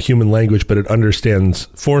understand human language, but it understands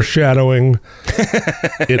foreshadowing.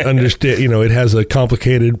 It has a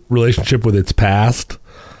complicated relationship with its past.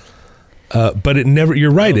 But it never,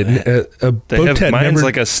 you're right. They have minds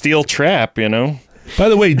like a steel trap, you know? By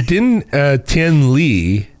the way, Din Tian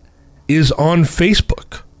Li is on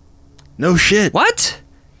Facebook. No shit. What?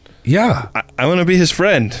 Yeah. I want to be his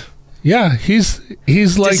friend. Yeah, he's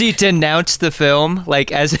like... Does he denounce the film,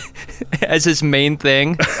 like, as his main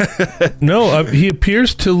thing? No, he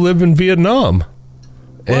appears to live in Vietnam.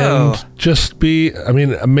 Whoa. And just be... I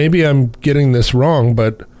mean, maybe I'm getting this wrong,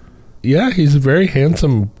 but yeah, he's a very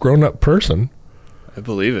handsome, grown-up person. I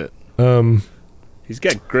believe it. He's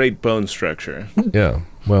got great bone structure. Yeah.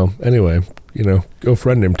 Well, anyway, go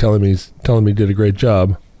friend him. Tell him he did a great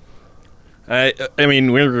job. I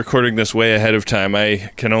mean, we're recording this way ahead of time.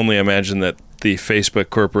 I can only imagine that the Facebook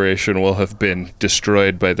Corporation will have been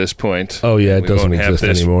destroyed by this point. Oh, yeah, it doesn't exist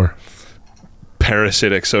anymore.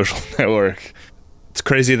 Parasitic social network. It's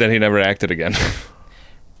crazy that he never acted again.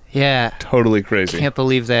 Yeah. Totally crazy. Can't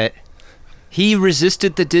believe that. He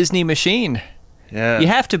resisted the Disney machine. Yeah. You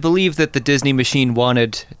have to believe that the Disney machine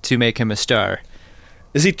wanted to make him a star.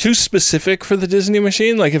 Is he too specific for the Disney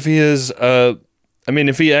machine? Like, if he is...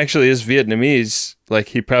 if he actually is Vietnamese, like,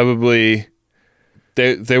 he probably...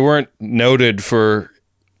 They weren't noted for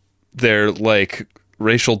their, like,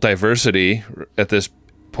 racial diversity at this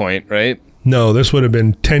point, right? No, this would have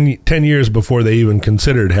been 10 years before they even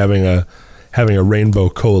considered having a rainbow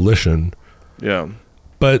coalition. Yeah.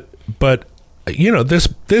 But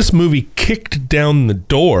this movie kicked down the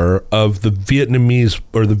door of the Vietnamese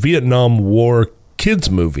or the Vietnam War kids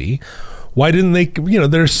movie. Why didn't they,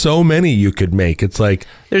 there's so many you could make. It's like...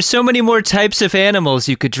 There's so many more types of animals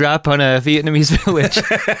you could drop on a Vietnamese village.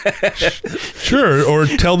 Sure, or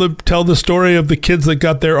tell the story of the kids that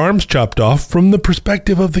got their arms chopped off from the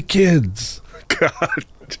perspective of the kids. God.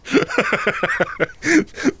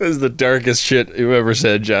 This is the darkest shit you've ever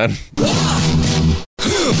said, John.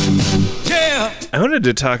 Yeah. I wanted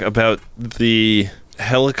to talk about the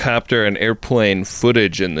helicopter and airplane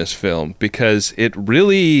footage in this film because it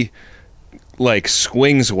really... like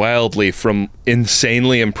swings wildly from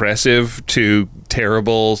insanely impressive to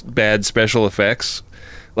terrible, bad special effects.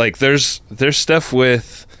 Like there's stuff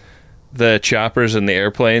with the choppers and the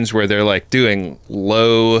airplanes where they're like doing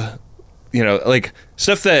low, like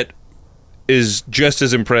stuff that is just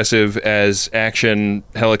as impressive as action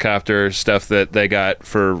helicopter stuff that they got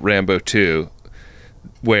for Rambo 2,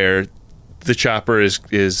 where the chopper is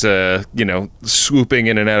swooping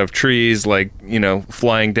in and out of trees, like,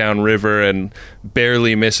 flying down river and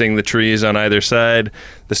barely missing the trees on either side.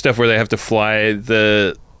 The stuff where they have to fly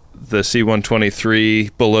the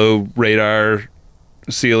C-123 below radar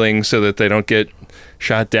ceiling so that they don't get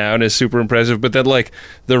shot down is super impressive. But then, like,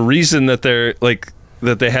 the reason that they're like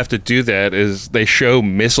that they have to do that is they show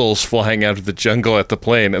missiles flying out of the jungle at the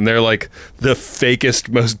plane, and they're like the fakest,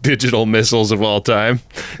 most digital missiles of all time.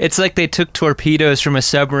 It's like they took torpedoes from a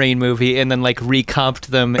submarine movie and then like recomped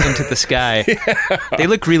them into the sky. Yeah. They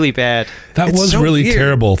look really bad. That was so really weird.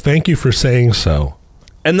 Terrible. Thank you for saying so.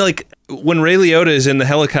 And like when Ray Liotta is in the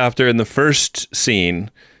helicopter in the first scene,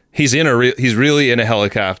 he's really in a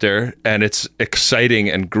helicopter, and it's exciting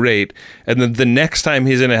and great. And then the next time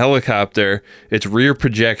he's in a helicopter, it's rear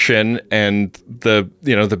projection, and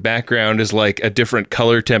the background is like a different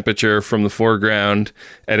color temperature from the foreground,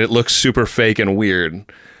 and it looks super fake and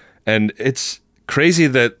weird. And it's crazy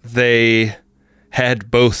that they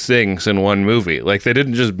had both things in one movie. Like, they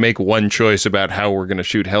didn't just make one choice about how we're going to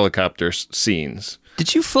shoot helicopter scenes.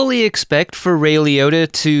 Did you fully expect for Ray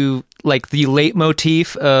Liotta to, like, the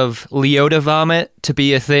leitmotif of Liotta vomit to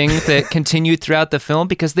be a thing that continued throughout the film?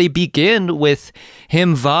 Because they begin with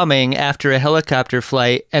him vomiting after a helicopter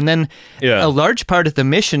flight, and then a large part of the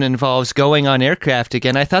mission involves going on aircraft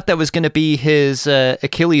again. I thought that was going to be his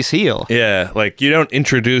Achilles heel. Yeah, like, you don't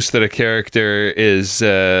introduce that a character is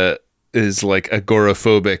like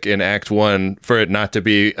agoraphobic in Act 1 for it not to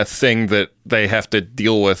be a thing that they have to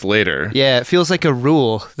deal with later. Yeah, it feels like a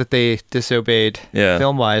rule that they disobeyed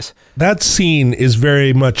film-wise. That scene is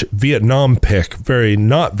very much Vietnam pick,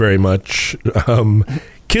 not very much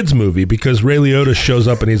kids movie, because Ray Liotta shows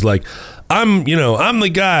up and he's like, I'm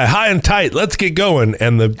the guy, high and tight, let's get going.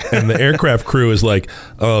 And the aircraft crew is like,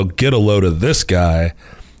 oh, get a load of this guy.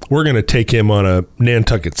 We're going to take him on a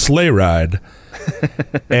Nantucket sleigh ride.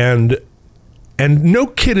 and no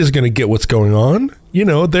kid is going to get what's going on.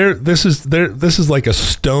 This is like a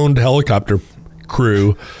stoned helicopter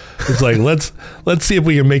crew It's like, let's see if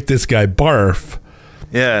we can make this guy barf.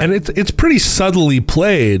 Yeah. And it's pretty subtly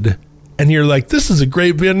played. And you're like, this is a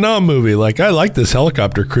great Vietnam movie. Like, I like this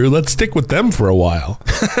helicopter crew. Let's stick with them for a while.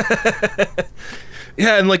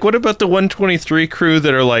 Yeah, and like, what about the 123 crew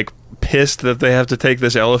that are like pissed that they have to take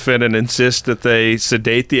this elephant and insist that they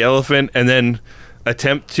sedate the elephant and then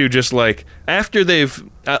attempt to just like, after they've,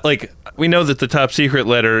 like, we know that the top secret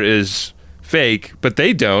letter is fake, but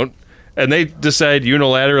they don't. And they decide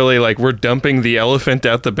unilaterally, like, we're dumping the elephant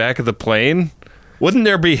out the back of the plane. Wouldn't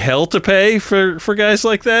there be hell to pay for guys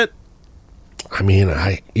like that? I mean,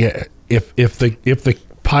 if the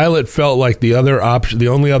pilot felt like the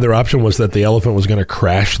only other option was that the elephant was going to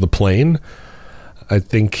crash the plane, I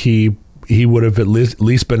think he would have at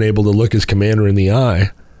least been able to look his commander in the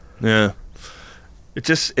eye. Yeah.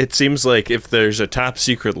 It seems like if there's a top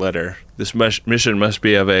secret letter, this mission must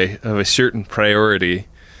be of a certain priority,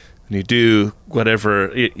 and you do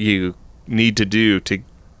whatever you need to do to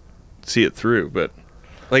see it through. But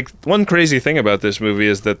like, one crazy thing about this movie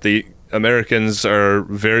is that the Americans are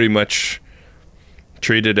very much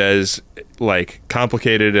treated as like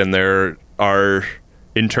complicated, and there are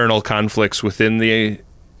internal conflicts within the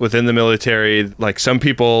military. Like, some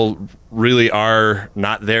people really are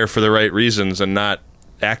not there for the right reasons and not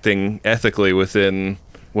acting ethically within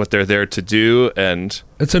what they're there to do. And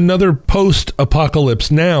it's another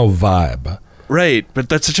post-apocalypse now vibe. Right, but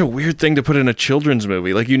that's such a weird thing to put in a children's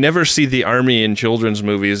movie. Like, you never see the army in children's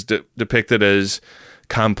movies depicted as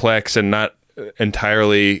complex and not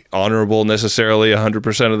entirely honorable necessarily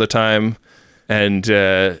 100% of the time. And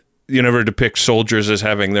you never depict soldiers as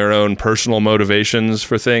having their own personal motivations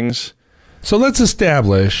for things. So let's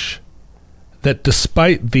establish that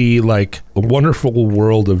despite the like wonderful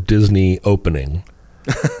world of Disney opening,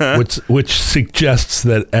 which suggests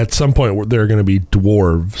that at some point there are going to be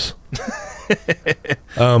dwarves,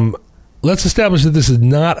 let's establish that this is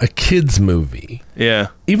not a kids movie. Yeah.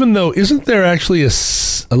 Even though, isn't there actually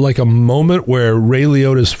a moment where Ray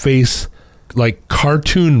Liotta's face like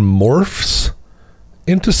cartoon morphs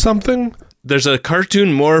into something? There's a cartoon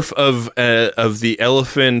morph of the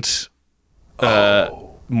elephant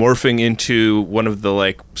morphing into one of the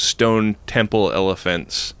like stone temple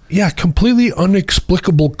elephants. Yeah, completely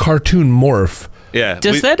inexplicable cartoon morph. Yeah.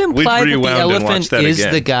 Does that imply that the elephant is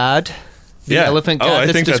the god? The elephant god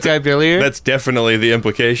that's described earlier? That's definitely the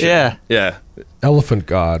implication. Yeah. Yeah. Elephant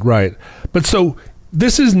god, right. But so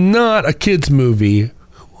this is not a kids movie.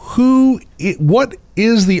 What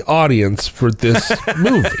is the audience for this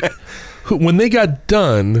movie? When they got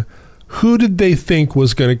done, who did they think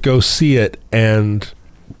was going to go see it and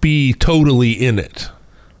be totally in it?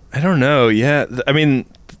 I don't know. Yeah. I mean,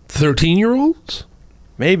 13-year-olds?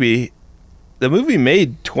 Maybe. The movie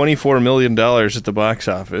made $24 million at the box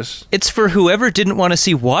office. It's for whoever didn't want to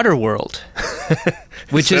see Waterworld,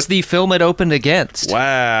 which is the film it opened against.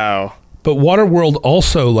 Wow. But Waterworld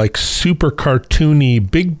also, like, super cartoony,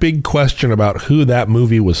 big question about who that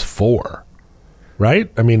movie was for.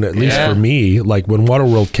 Right? I mean, at least for me, like, when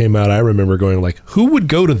Waterworld came out, I remember going, like, who would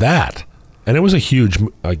go to that? And it was a huge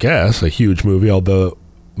movie, although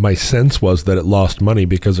my sense was that it lost money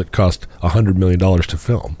because it cost $100 million to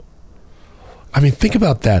film. I mean, think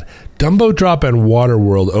about that. Dumbo Drop and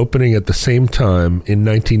Waterworld opening at the same time in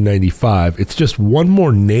 1995. It's just one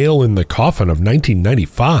more nail in the coffin of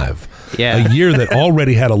 1995. Yeah. A year that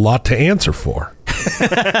already had a lot to answer for.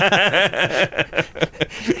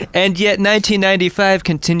 And yet 1995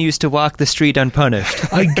 continues to walk the street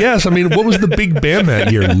unpunished. I guess. I mean, what was the big band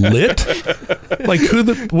that year? Lit? Like,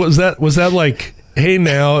 was that like, hey,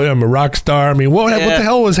 now I'm a rock star? I mean, what the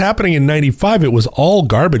hell was happening in 95? It was all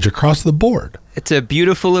garbage across the board. It's a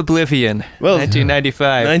beautiful oblivion. Well,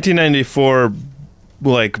 1995. 1994,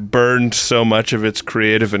 like, burned so much of its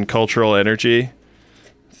creative and cultural energy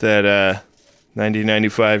that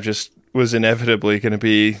 1995 just was inevitably going to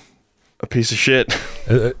be a piece of shit.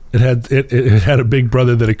 It had a big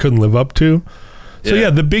brother that it couldn't live up to. So yeah,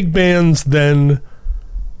 the big bands then.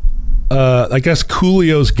 I guess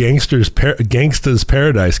Coolio's Gangsta's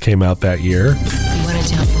Paradise came out that year. You want to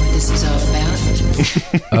tell me what this is all about?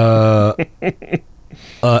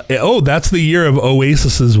 That's the year of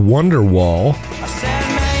Oasis's Wonderwall.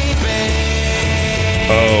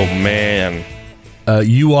 Oh man.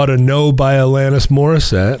 You Ought to Know by Alanis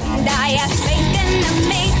Morissette.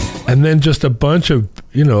 And then just a bunch of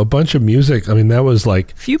music. I mean, that was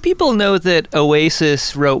like... Few people know that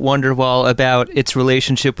Oasis wrote Wonderwall about its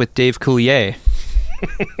relationship with Dave Coulier.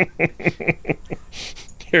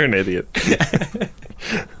 You're an idiot.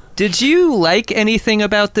 Did you like anything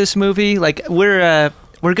about this movie? Like, we're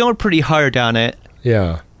going pretty hard on it.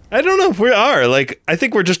 Yeah. I don't know if we are. Like, I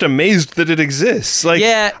think we're just amazed that it exists. Like,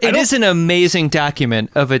 yeah, it is an amazing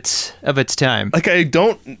document of its time. Like, I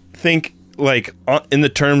don't think, like, in the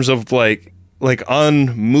terms of, like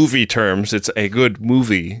on movie terms, it's a good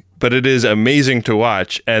movie, but it is amazing to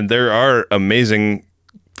watch, and there are amazing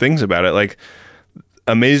things about it. Like,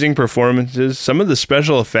 amazing performances. Some of the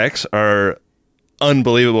special effects are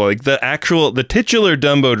unbelievable. Like, the titular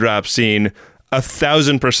Dumbo drop scene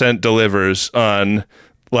 1,000% delivers on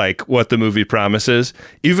like what the movie promises,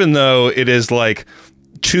 even though it is like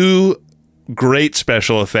 2 great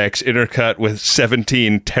special effects intercut with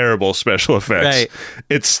 17 terrible special effects. Right.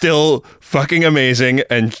 It's still fucking amazing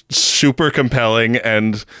and super compelling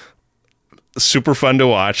and super fun to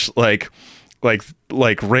watch. Like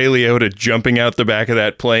Ray Liotta jumping out the back of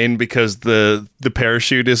that plane because the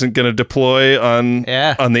parachute isn't going to deploy on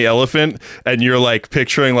the elephant, and you're like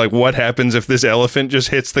picturing like what happens if this elephant just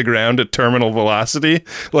hits the ground at terminal velocity.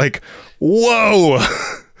 Like, whoa.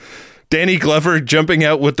 Danny Glover jumping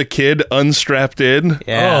out with the kid unstrapped in.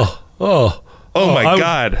 Yeah. Oh my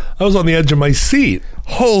God. I was on the edge of my seat.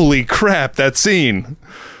 Holy crap, that scene.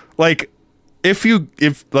 Like, if you're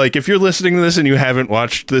listening to this and you haven't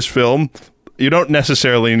watched this film, you don't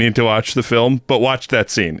necessarily need to watch the film, but watch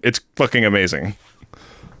that scene. It's fucking amazing.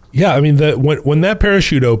 Yeah, I mean, when that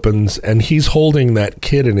parachute opens and he's holding that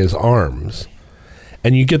kid in his arms,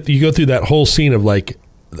 and you go through that whole scene of like,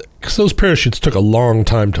 because those parachutes took a long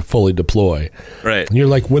time to fully deploy. Right. And you're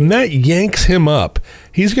like, when that yanks him up,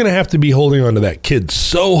 he's going to have to be holding onto that kid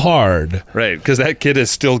so hard. Right, because that kid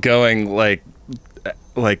is still going like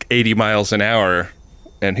 80 miles an hour,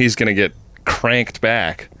 and he's going to get cranked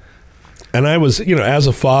back. And I was, as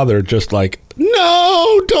a father, just like,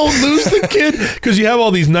 no, don't lose the kid. Because you have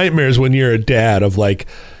all these nightmares when you're a dad of like,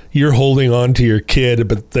 you're holding on to your kid,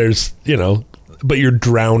 but there's, but you're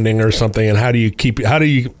drowning or something. And how do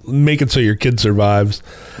you make it so your kid survives?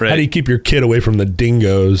 Right. How do you keep your kid away from the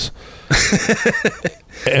dingoes?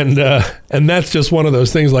 And that's just one of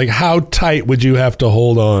those things. Like, how tight would you have to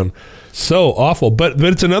hold on? So awful. But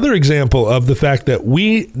it's another example of the fact that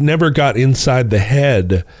we never got inside the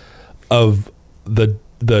head of the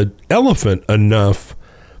elephant enough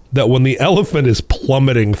that when the elephant is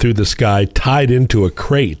plummeting through the sky tied into a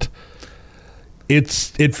crate,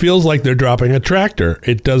 it feels like they're dropping a tractor.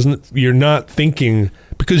 It doesn't. You're not thinking,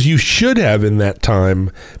 because you should have in that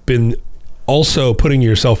time been also putting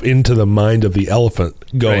yourself into the mind of the elephant,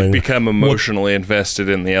 going, right, become emotionally invested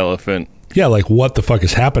in the elephant. Yeah, like, what the fuck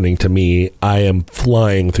is happening to me? I am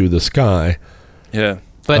flying through the sky. Yeah.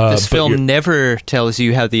 But this film never tells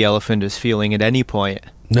you how the elephant is feeling at any point.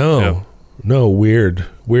 No, weird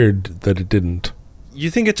that it didn't.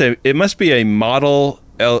 You think it must be a model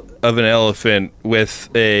of an elephant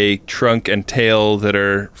with a trunk and tail that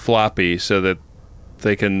are floppy so that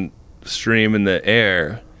they can stream in the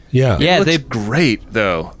air. Yeah. It looks great,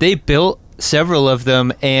 though. They built several of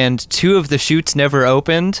them, and 2 of the chutes never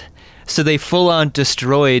opened, so they full-on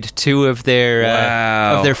destroyed 2 of their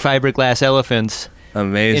fiberglass elephants.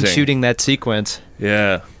 Amazing. In shooting that sequence.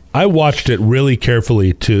 Yeah. I watched it really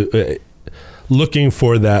carefully to looking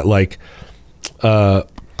for that like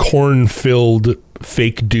corn-filled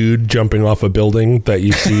fake dude jumping off a building that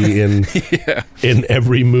you see in in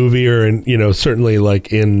every movie, or in certainly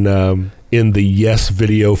like in the Yes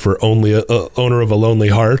video for Only Owner of a Lonely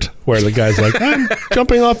Heart, where the guy's like, I'm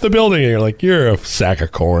jumping off the building, and you're like, you're a sack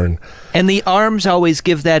of corn. And the arms always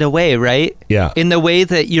give that away, right? Yeah. In the way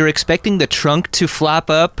that you're expecting the trunk to flop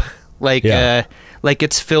up, like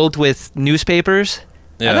it's filled with newspapers.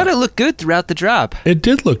 Yeah. I thought it looked good throughout the drop. It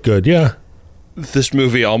did look good, yeah. This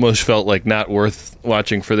movie almost felt like not worth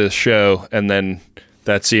watching for this show, and then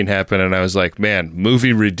that scene happened, and I was like, man,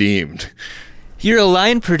 movie redeemed. You're a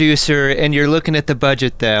line producer, and you're looking at the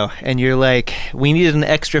budget, though, and you're like, we need an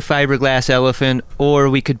extra fiberglass elephant, or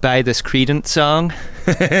we could buy this Creedence song.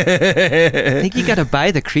 I think you gotta buy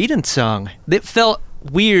the Creedence song. It felt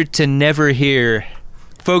weird to never hear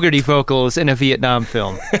Fogerty vocals in a Vietnam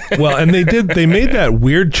film. Well, and they made that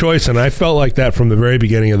weird choice, and I felt like that from the very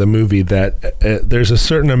beginning of the movie, that there's a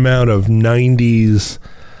certain amount of 90s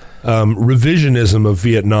revisionism of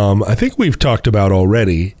Vietnam. I think we've talked about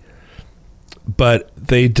already. But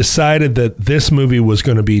they decided that this movie was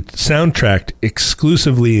going to be soundtracked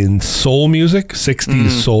exclusively in soul music,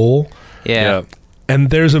 60s soul. Yeah.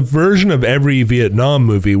 And there's a version of every Vietnam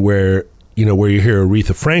movie where you hear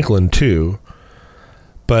Aretha Franklin too.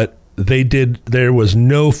 But there was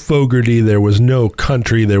no Fogerty, there was no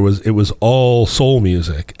country, it was all soul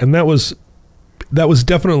music. And that was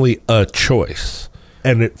definitely a choice.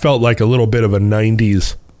 And it felt like a little bit of a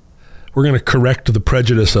 90s, we're going to correct the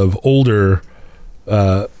prejudice of older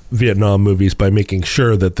Vietnam movies by making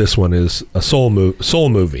sure that this one is a soul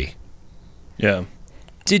movie. Yeah.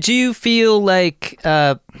 Did you feel like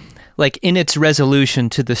in its resolution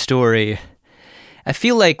to the story, I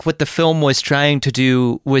feel like what the film was trying to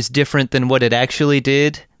do was different than what it actually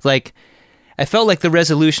did. Like, I felt like the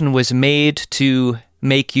resolution was made to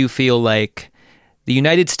make you feel like the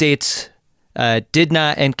United States did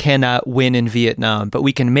not and cannot win in Vietnam, but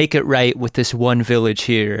we can make it right with this one village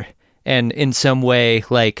here and in some way,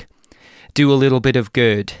 like, do a little bit of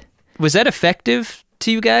good. Was that effective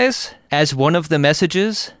to you guys as one of the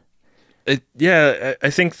messages? Yeah, I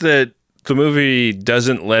think that the movie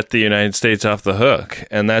doesn't let the United States off the hook,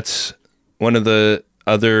 and that's one of the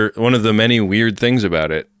many weird things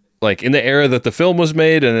about it. Like, in the era that the film was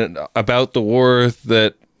made and about the war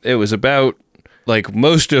that it was about, like,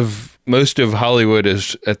 most of Hollywood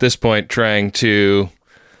is at this point trying to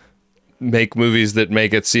make movies that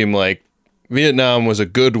make it seem like Vietnam was a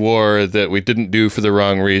good war that we didn't do for the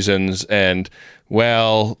wrong reasons, and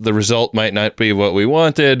while the result might not be what we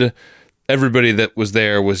wanted, everybody that was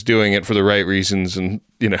there was doing it for the right reasons, and,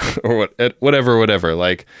 you know, or whatever.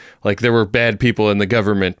 Like there were bad people in the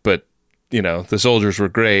government, but, you know, the soldiers were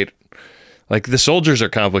great. Like, the soldiers are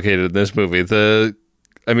complicated in this movie.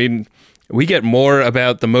 We get more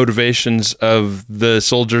about the motivations of the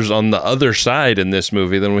soldiers on the other side in this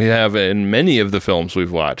movie than we have in many of the films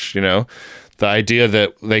we've watched, you know? The idea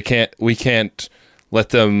that we can't let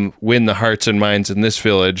them win the hearts and minds in this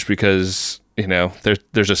village because, you know,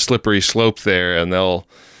 there's a slippery slope there, and they'll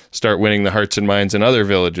start winning the hearts and minds in other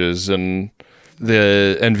villages. And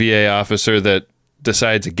the NVA officer that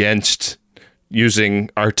decides against using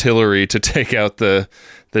artillery to take out the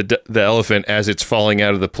elephant as it's falling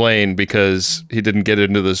out of the plane because he didn't get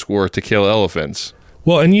into this war to kill elephants.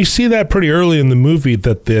 Well, and you see that pretty early in the movie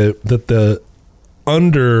that the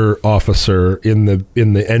under officer in the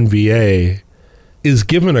NVA is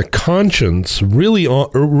given a conscience really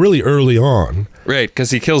early on. Right,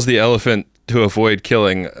 because he kills the elephant to avoid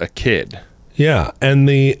killing a kid. Yeah, and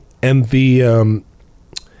the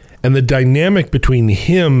dynamic between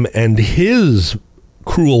him and his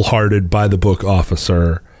cruel-hearted by-the-book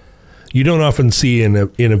officer, you don't often see in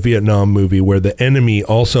a Vietnam movie, where the enemy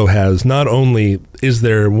also has, not only is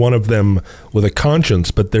there one of them with a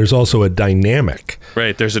conscience, but there's also a dynamic.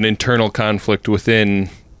 Right, there's an internal conflict within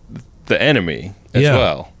the enemy as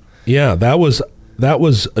well. Yeah, that was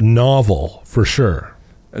a novel for sure.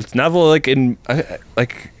 It's novel, can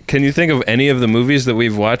you think of any of the movies that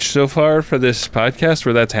we've watched so far for this podcast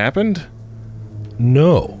where that's happened?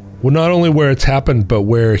 No. Well, not only where it's happened, but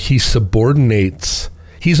where he subordinates.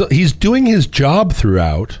 He's doing his job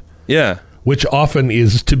throughout. Yeah. Which often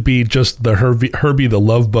is to be just the Herbie the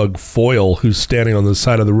Love Bug foil who's standing on the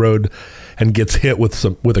side of the road and gets hit with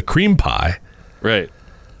a cream pie. Right.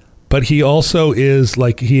 But he also is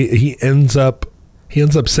like he ends up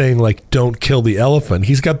saying, like, don't kill the elephant.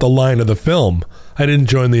 He's got the line of the film, I didn't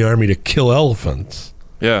join the army to kill elephants.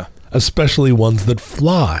 Yeah. Especially ones that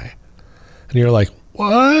fly. And you're like,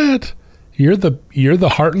 what? You're the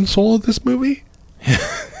heart and soul of this movie?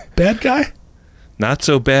 Bad guy? Not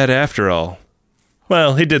so bad after all.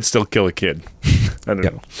 Well, he did still kill a kid. I don't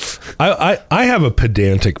know. I have a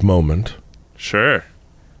pedantic moment. Sure.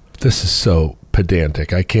 This is so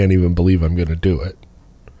pedantic. I can't even believe I'm going to do it.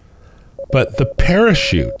 But the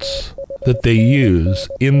parachutes that they use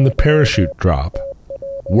in the parachute drop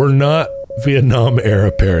were not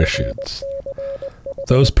Vietnam-era parachutes.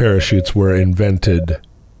 Those parachutes were invented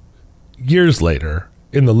years later,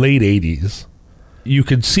 in the late 80s. You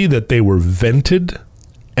could see that they were vented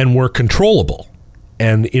and were controllable.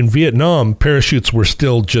 And in Vietnam, parachutes were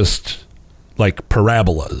still just like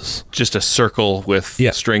parabolas. Just a circle with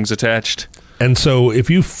strings attached. And so if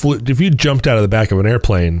you jumped out of the back of an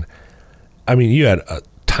airplane, I mean, you had a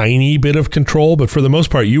tiny bit of control, but for the most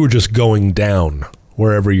part, you were just going down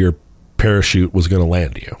wherever your parachute was going to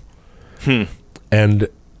land you. And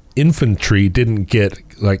infantry didn't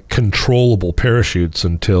get like controllable parachutes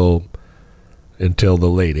until the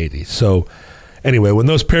late 80s. So anyway, when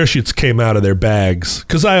those parachutes came out of their bags,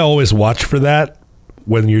 because I always watch for that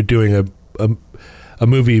when you're doing a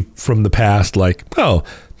movie from the past, like, oh,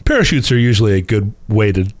 parachutes are usually a good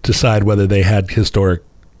way to decide whether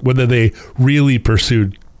they really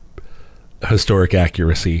pursued historic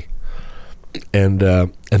accuracy. And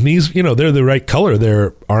these, you know, they're the right color.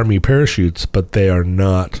 They're Army parachutes, but they are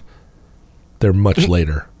not. They're much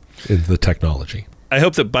later in the technology. I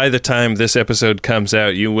hope that by the time this episode comes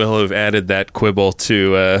out, you will have added that quibble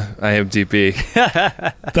to IMDb.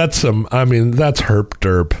 That's herp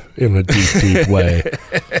derp in a deep, deep way.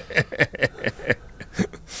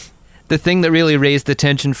 The thing that really raised the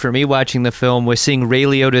tension for me watching the film was seeing Ray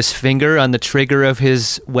Liotta's finger on the trigger of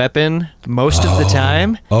his weapon most of the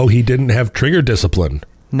time. Oh, he didn't have trigger discipline.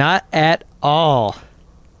 Not at all.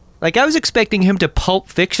 Like, I was expecting him to Pulp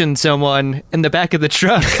Fiction someone in the back of the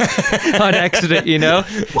truck on accident, you know?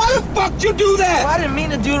 Why the fuck you do that? I didn't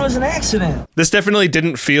mean to do it. It was an accident. This definitely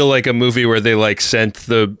didn't feel like a movie where they like sent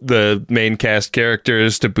the main cast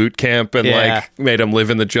characters to boot camp and like made them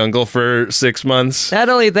live in the jungle for 6 months. Not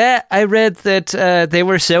only that, I read that they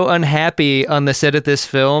were so unhappy on the set of this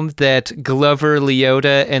film that Glover,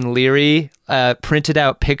 Liotta, and Leary printed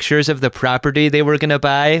out pictures of the property they were going to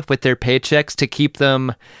buy with their paychecks to keep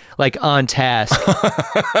them like on task.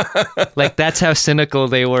 Like, that's how cynical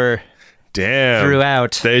they were. Damn.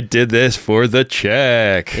 Throughout. They did this for the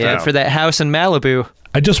check. Yeah, for that house in Malibu.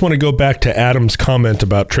 I just want to go back to Adam's comment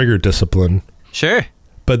about trigger discipline. Sure.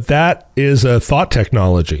 But that is a thought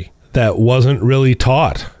technology that wasn't really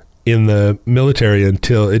taught in the military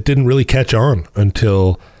until it didn't really catch on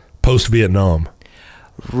until post-Vietnam.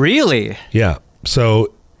 Really? Yeah.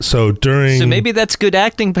 So during... So maybe that's good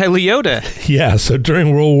acting by Liotta. Yeah. So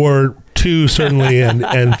during World War II, certainly,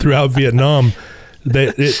 and throughout Vietnam,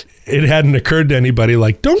 it hadn't occurred to anybody,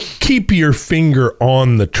 like, don't keep your finger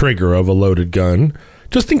on the trigger of a loaded gun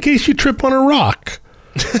just in case you trip on a rock.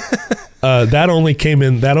 That only came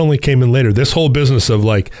in later. This whole business of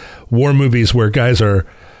like war movies where guys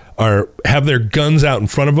have their guns out in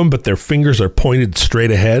front of them, but their fingers are pointed straight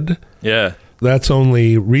ahead. Yeah. That's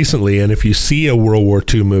only recently, and if you see a World War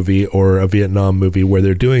II movie or a Vietnam movie where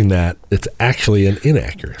they're doing that, it's actually an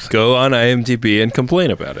inaccuracy. Go on IMDb and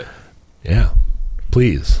complain about it. Yeah,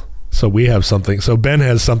 please. So we have something. So Ben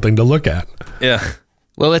has something to look at. Yeah.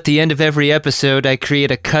 Well, at the end of every episode, I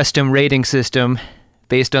create a custom rating system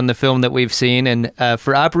based on the film that we've seen, and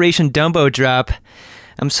for Operation Dumbo Drop,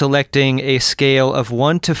 I'm selecting a scale of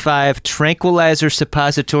 1 to 5 tranquilizer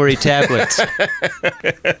suppository tablets.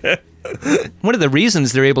 One of the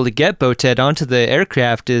reasons they're able to get Botet onto the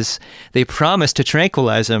aircraft is they promise to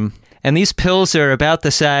tranquilize him. And these pills are about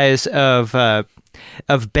the size of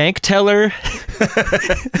bank teller.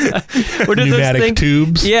 What are pneumatic those things?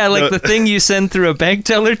 Tubes? Yeah, like the thing you send through a bank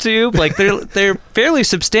teller tube. Like they're fairly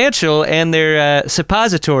substantial, and they're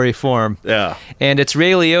suppository form. Yeah. And it's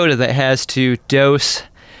Ray Liotta that has to dose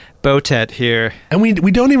Botet here. And we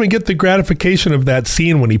don't even get the gratification of that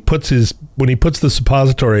scene when he puts the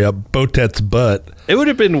suppository up Botet's butt. It would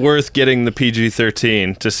have been worth getting the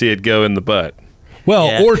PG-13 to see it go in the butt. Well,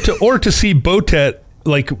 Yeah. or to see Botet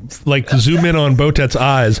like zoom in on Botet's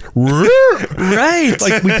eyes. Right.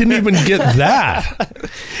 Like, we didn't even get that.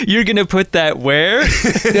 You're going to put that where?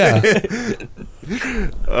 Yeah.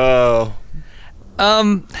 Oh.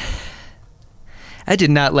 I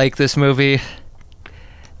did not like this movie.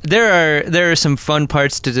 There are some fun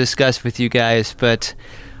parts to discuss with you guys, but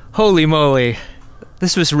holy moly,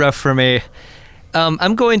 this was rough for me.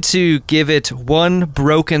 I'm going to give it one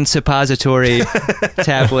broken suppository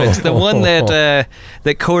tablet, the one that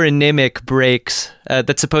Corin Nimick breaks.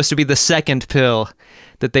 That's supposed to be the second pill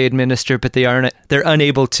that they administer, but they're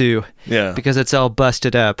unable to, because it's all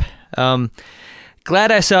busted up.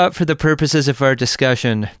 Glad I saw it for the purposes of our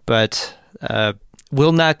discussion, but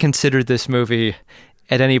will not consider this movie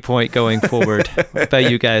at any point going forward. What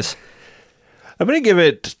about you guys? I'm going to give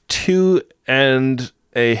it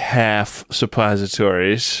 2.5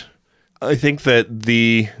 suppositories. I think that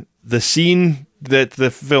the scene that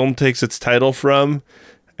the film takes its title from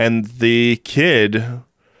and the kid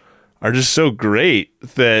are just so great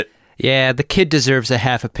that... Yeah, the kid deserves a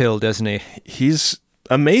half a pill, doesn't he? He's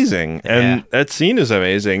amazing, and that scene is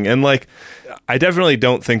amazing. And, like, I definitely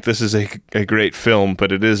don't think this is a great film,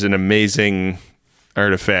 but it is an amazing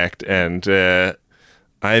artifact, and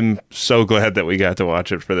I'm so glad that we got to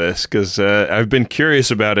watch it for this, because I've been curious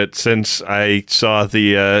about it since I saw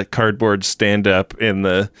the cardboard stand-up in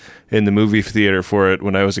the movie theater for it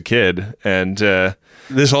when I was a kid. And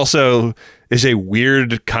this also is a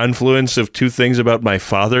weird confluence of two things about my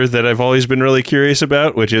father that I've always been really curious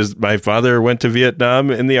about, which is my father went to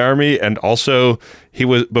Vietnam in the Army, and also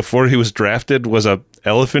before he was drafted was a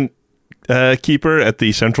elephant keeper at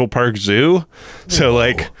the Central Park Zoo. So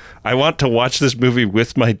like, I want to watch this movie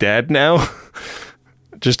with my dad now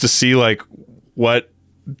just to see like what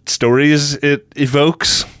stories it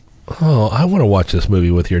evokes. Oh, I want to watch this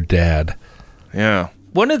movie with your dad. Yeah.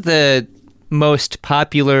 One of the most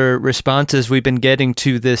popular responses we've been getting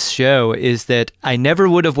to this show is that I never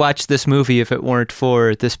would have watched this movie if it weren't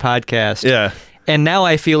for this podcast. Yeah. And now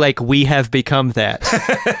I feel like we have become that.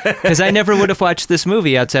 Because I never would have watched this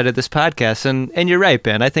movie outside of this podcast. And you're right,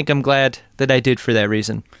 Ben. I think I'm glad that I did for that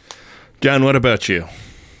reason. John, what about you?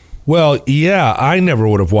 Well, yeah, I never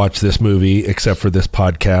would have watched this movie except for this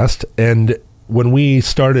podcast. And when we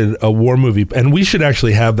started a war movie, and we should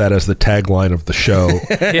actually have that as the tagline of the show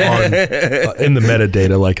in the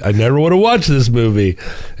metadata, like, I never would have watched this movie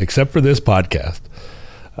except for this podcast.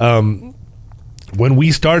 When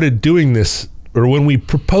we started doing this, or when we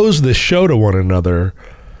proposed this show to one another,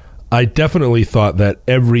 I definitely thought that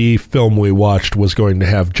every film we watched was going to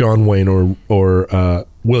have John Wayne or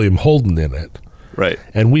William Holden in it. Right.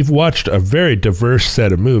 And we've watched a very diverse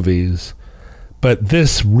set of movies, but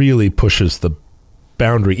this really pushes the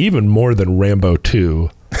boundary even more than Rambo 2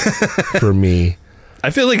 for me. I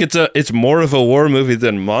feel like it's more of a war movie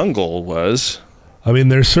than Mongol was. I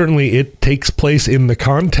mean, it takes place in the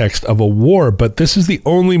context of a war, but this is the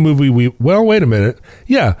only movie wait a minute.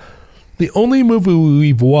 Yeah. The only movie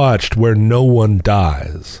we've watched where no one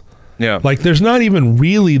dies. Yeah. Like, there's not even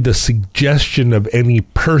really the suggestion of any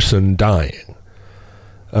person dying.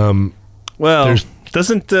 Well,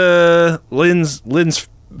 doesn't Lynn's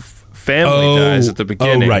family dies at the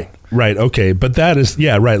beginning? Oh, right, okay, but that is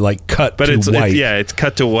like cut but to white. It's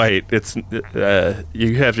cut to white. It's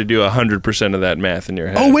you have to do 100% of that math in your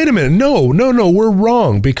head. Oh, wait a minute, no, we're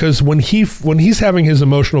wrong, because when he's having his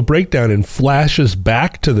emotional breakdown and flashes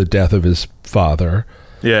back to the death of his father,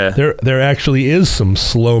 there actually is some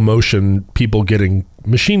slow motion people getting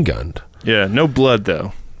machine gunned. Yeah, no blood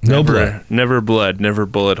though. Never blood, never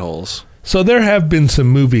bullet holes. So there have been some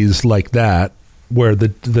movies like that where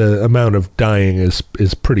the amount of dying is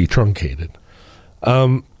pretty truncated.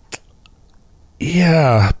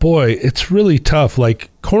 Yeah, boy, it's really tough. Like,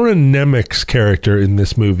 Corin Nemec's character in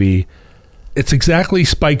this movie, it's exactly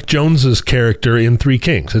Spike Jonze's character in Three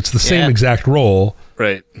Kings. It's the same exact role.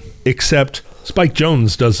 Right. Except Spike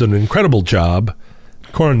Jonze does an incredible job.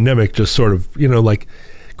 Corin Nemec just sort of, like,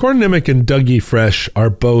 Corin Nemec and Dougie Fresh are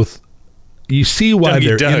both, you see why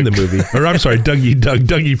they're in the movie. Or I'm sorry,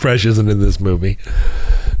 Dougie Fresh isn't in this movie.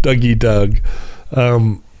 Dougie Doug.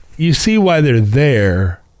 You see why they're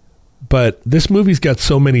there, but this movie's got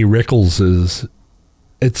so many Rickelses.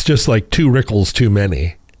 It's just like two Rickles too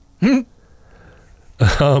many.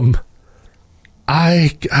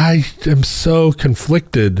 I am so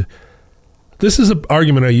conflicted. This is an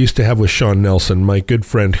argument I used to have with Sean Nelson, my good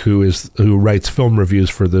friend who writes film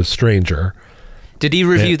reviews for The Stranger. Did he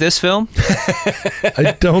review this film?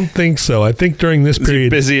 I don't think so. I think during this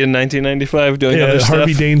period, busy in 1995 doing other stuff.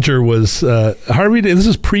 Harvey Danger was this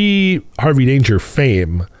is pre Harvey Danger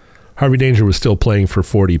fame. Harvey Danger was still playing for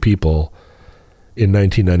 40 people in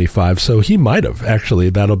 1995, so he might have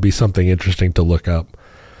actually. That'll be something interesting to look up.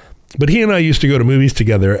 But he and I used to go to movies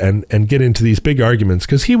together and get into these big arguments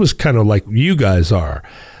because he was kind of like you guys are,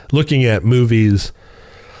 looking at movies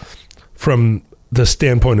from the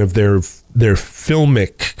standpoint of their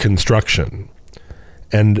filmic construction,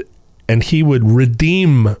 and he would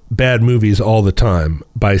redeem bad movies all the time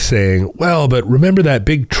by saying, well, but remember that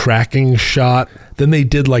big tracking shot? Then they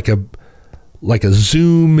did like a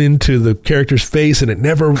zoom into the character's face and it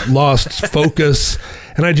never lost focus.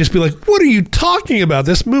 And I'd just be like, what are you talking about?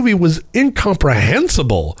 This movie was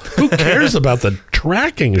incomprehensible. Who cares about the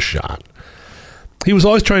tracking shot? He was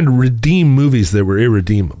always trying to redeem movies that were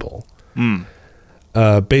irredeemable.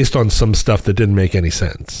 Based on some stuff that didn't make any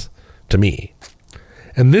sense to me.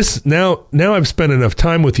 And this, now I've spent enough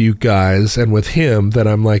time with you guys and with him that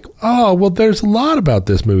I'm like, oh, well, there's a lot about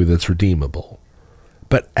this movie that's redeemable.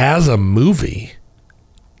 But as a movie,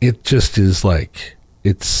 it just is like,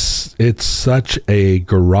 it's such a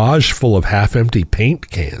garage full of half-empty paint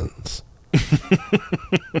cans.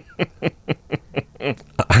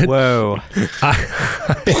 Whoa. I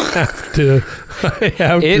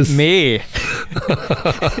have it's to me.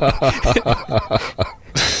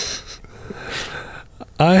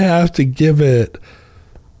 I have to give it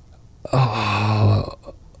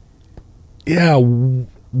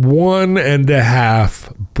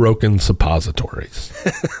 1.5 broken suppositories.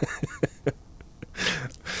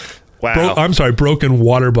 Wow. I'm sorry, broken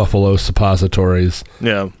water buffalo suppositories.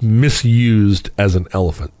 Yeah. Misused as an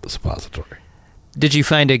elephant suppository. Did you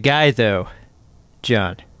find a guy, though,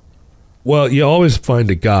 John? Well, you always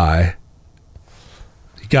find a guy.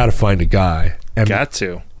 You got to find a guy. And got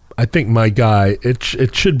to. I think my guy,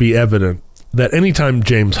 it should be evident that anytime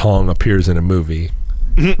James Hong appears in a movie,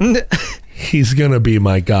 he's going to be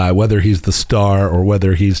my guy, whether he's the star or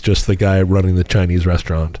whether he's just the guy running the Chinese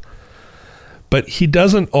restaurant. But he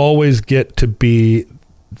doesn't always get to be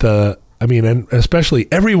and especially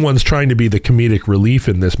everyone's trying to be the comedic relief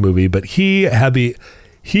in this movie, but he had the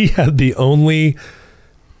only,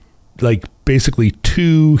 like, basically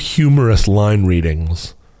 2 humorous line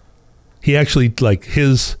readings. He actually, like,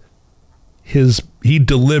 his he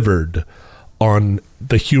delivered on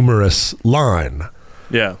the humorous line.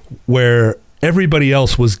 Yeah. Where everybody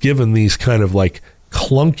else was given these kind of like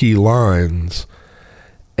clunky lines,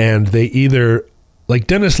 and they either, like,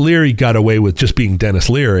 Dennis Leary got away with just being Dennis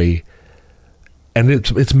Leary, and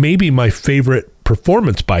it's maybe my favorite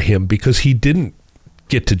performance by him because he didn't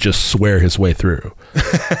get to just swear his way through.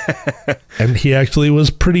 And he actually was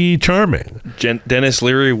pretty charming. Dennis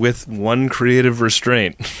Leary with one creative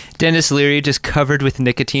restraint. Dennis Leary just covered with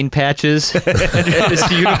nicotine patches under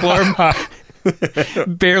his uniform,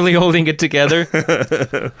 barely holding it together.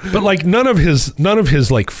 But like none of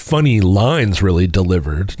his like funny lines really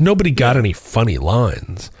delivered. Nobody got any funny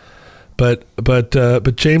lines. But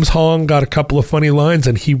James Hong got a couple of funny lines,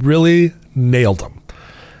 and he really nailed them.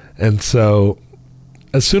 And so,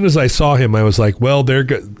 as soon as I saw him, I was like, well, they're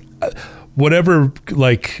good. Whatever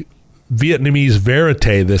like Vietnamese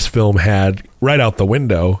verite this film had, right out the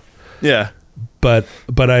window. Yeah. But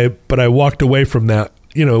I walked away from that,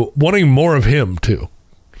 wanting more of him too.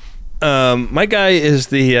 My guy is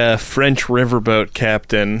the French riverboat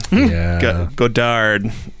captain,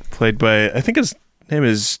 Godard, played by, I think his name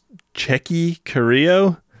is Checky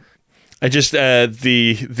Carrillo. I just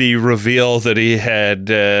the reveal that he had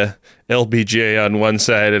LBJ on one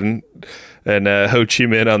side and Ho Chi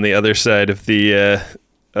Minh on the other side of the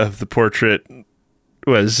portrait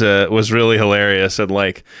was really hilarious. And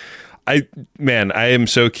like, I am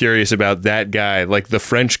so curious about that guy, like the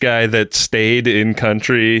French guy that stayed in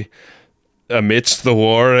country amidst the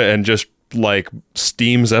war and just like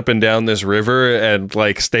steams up and down this river and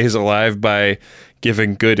like stays alive by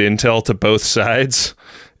giving good intel to both sides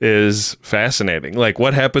is fascinating. Like,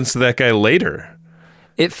 what happens to that guy later?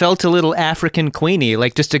 It felt a little African Queenie,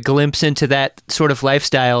 like just a glimpse into that sort of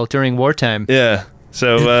lifestyle during wartime. Yeah.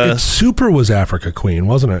 So it super was Africa Queen,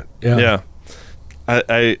 wasn't it? Yeah.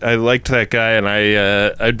 I liked that guy, and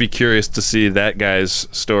I'd be curious to see that guy's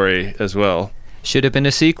story as well. Should have been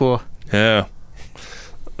a sequel. Yeah.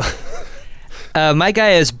 My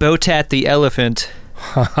guy is Botat the elephant.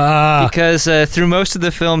 Because through most of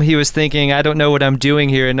the film he was thinking, I don't know what I'm doing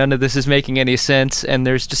here and none of this is making any sense, and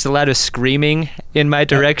there's just a lot of screaming in my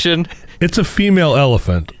direction. It's a female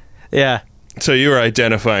elephant. Yeah. So you were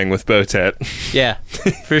identifying with Botat. Yeah,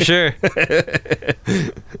 for sure.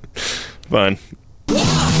 Fun.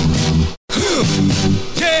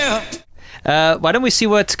 Yeah. Why don't we see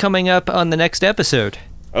what's coming up on the next episode?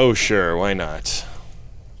 Oh, sure. Why not?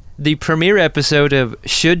 The premiere episode of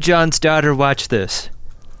Should John's Daughter Watch This?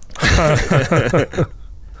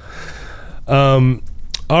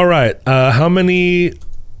 All right. How many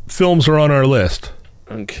films are on our list?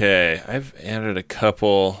 Okay. I've added a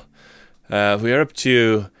couple. We are up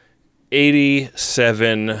to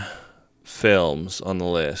 87 films on the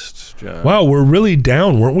list, John. Wow, we're really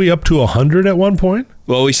down. Weren't we up to 100 at one point?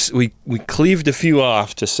 Well, we cleaved a few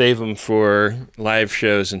off to save them for live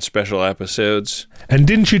shows and special episodes. And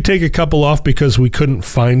didn't you take a couple off because we couldn't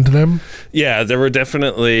find them? Yeah, there were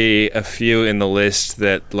definitely a few in the list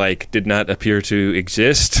that like did not appear to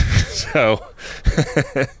exist. So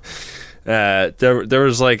there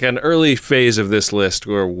was like an early phase of this list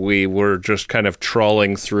where we were just kind of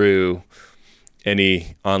trawling through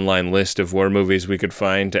any online list of war movies we could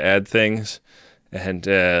find to add things, and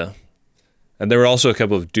there were also a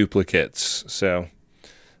couple of duplicates. So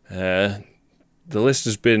the list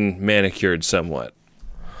has been manicured somewhat.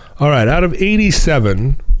 All right, out of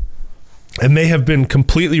 87, and they have been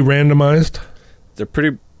completely randomized. They're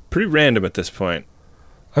pretty random at this point.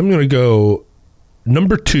 I'm going to go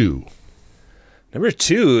number 2. Number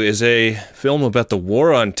 2 is a film about the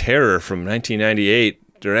War on Terror from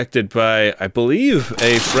 1998, directed by, I believe,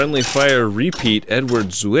 a Friendly Fire repeat, Edward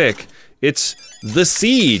Zwick. It's The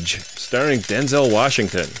Siege, starring Denzel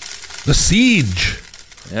Washington. The Siege.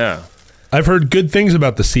 Yeah. I've heard good things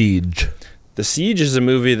about The Siege. The Siege is a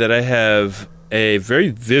movie that I have a very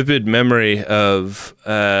vivid memory of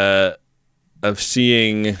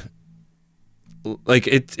seeing. Like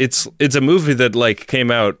it's a movie that like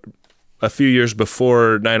came out a few years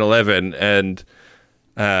before 9/11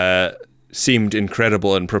 and seemed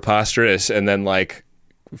incredible and preposterous, and then like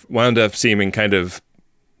wound up seeming kind of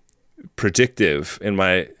predictive in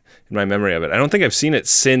my memory of it. I don't think I've seen it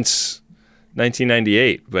since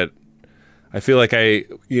 1998, but I feel like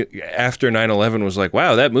after 9/11 was like,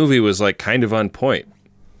 wow, that movie was like kind of on point.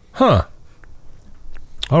 Huh.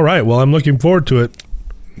 All right. Well, I'm looking forward to it.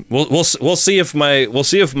 We'll see if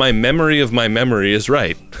my memory of my memory is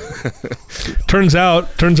right. Turns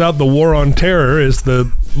out the War on Terror is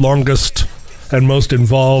the longest and most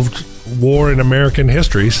involved war in American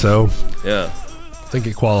history, so yeah, I think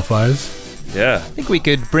it qualifies. Yeah. I think we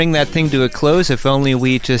could bring that thing to a close if only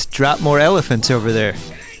we just drop more elephants over there.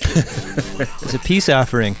 As a peace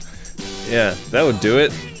offering. Yeah, that would do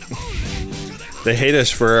it. They hate us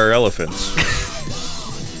for our elephants.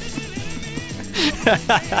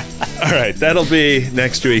 All right, that'll be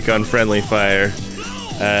next week on Friendly Fire.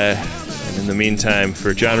 And in the meantime,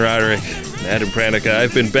 for John Roderick and Adam Pranica,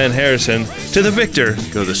 I've been Ben Harrison. To the victor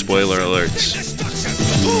go the spoiler alerts.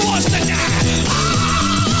 Who wants to die?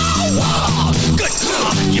 Good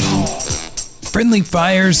job, y'all. Friendly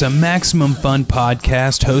Fire's a Maximum Fun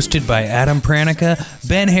podcast hosted by Adam Pranica,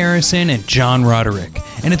 Ben Harrison, and John Roderick.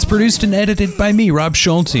 And it's produced and edited by me, Rob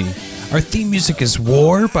Schulte. Our theme music is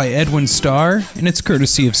War by Edwin Starr, and it's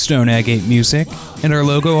courtesy of Stone Agate Music. And our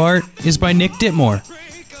logo art is by Nick Ditmore.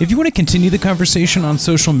 If you want to continue the conversation on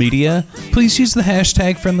social media, please use the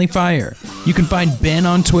hashtag Friendly Fire. You can find Ben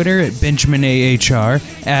on Twitter at BenjaminAHR,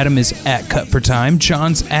 Adam is at Cut4Time,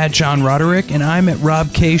 John's at John Roderick, and I'm at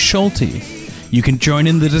Rob K. Schulte. You can join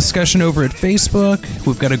in the discussion over at Facebook.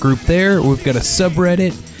 We've got a group there. We've got a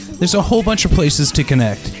subreddit. There's a whole bunch of places to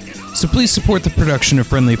connect. So please support the production of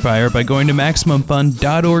Friendly Fire by going to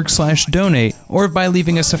MaximumFun.org/donate or by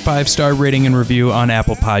leaving us a 5-star rating and review on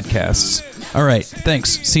Apple Podcasts. All right,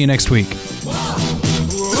 thanks. See you next week.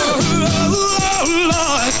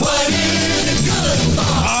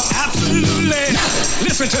 Absolutely.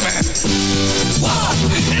 Listen to me.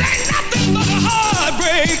 It ain't nothing but a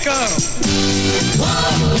heartbreaker.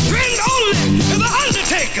 Friend only is the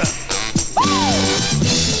Undertaker.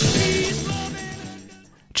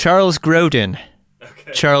 Charles Grodin.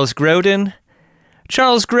 Okay. Charles Grodin.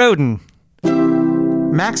 Charles Grodin.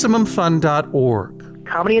 MaximumFun.org.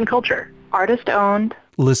 Comedy and culture. Artist owned.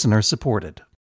 Listener supported.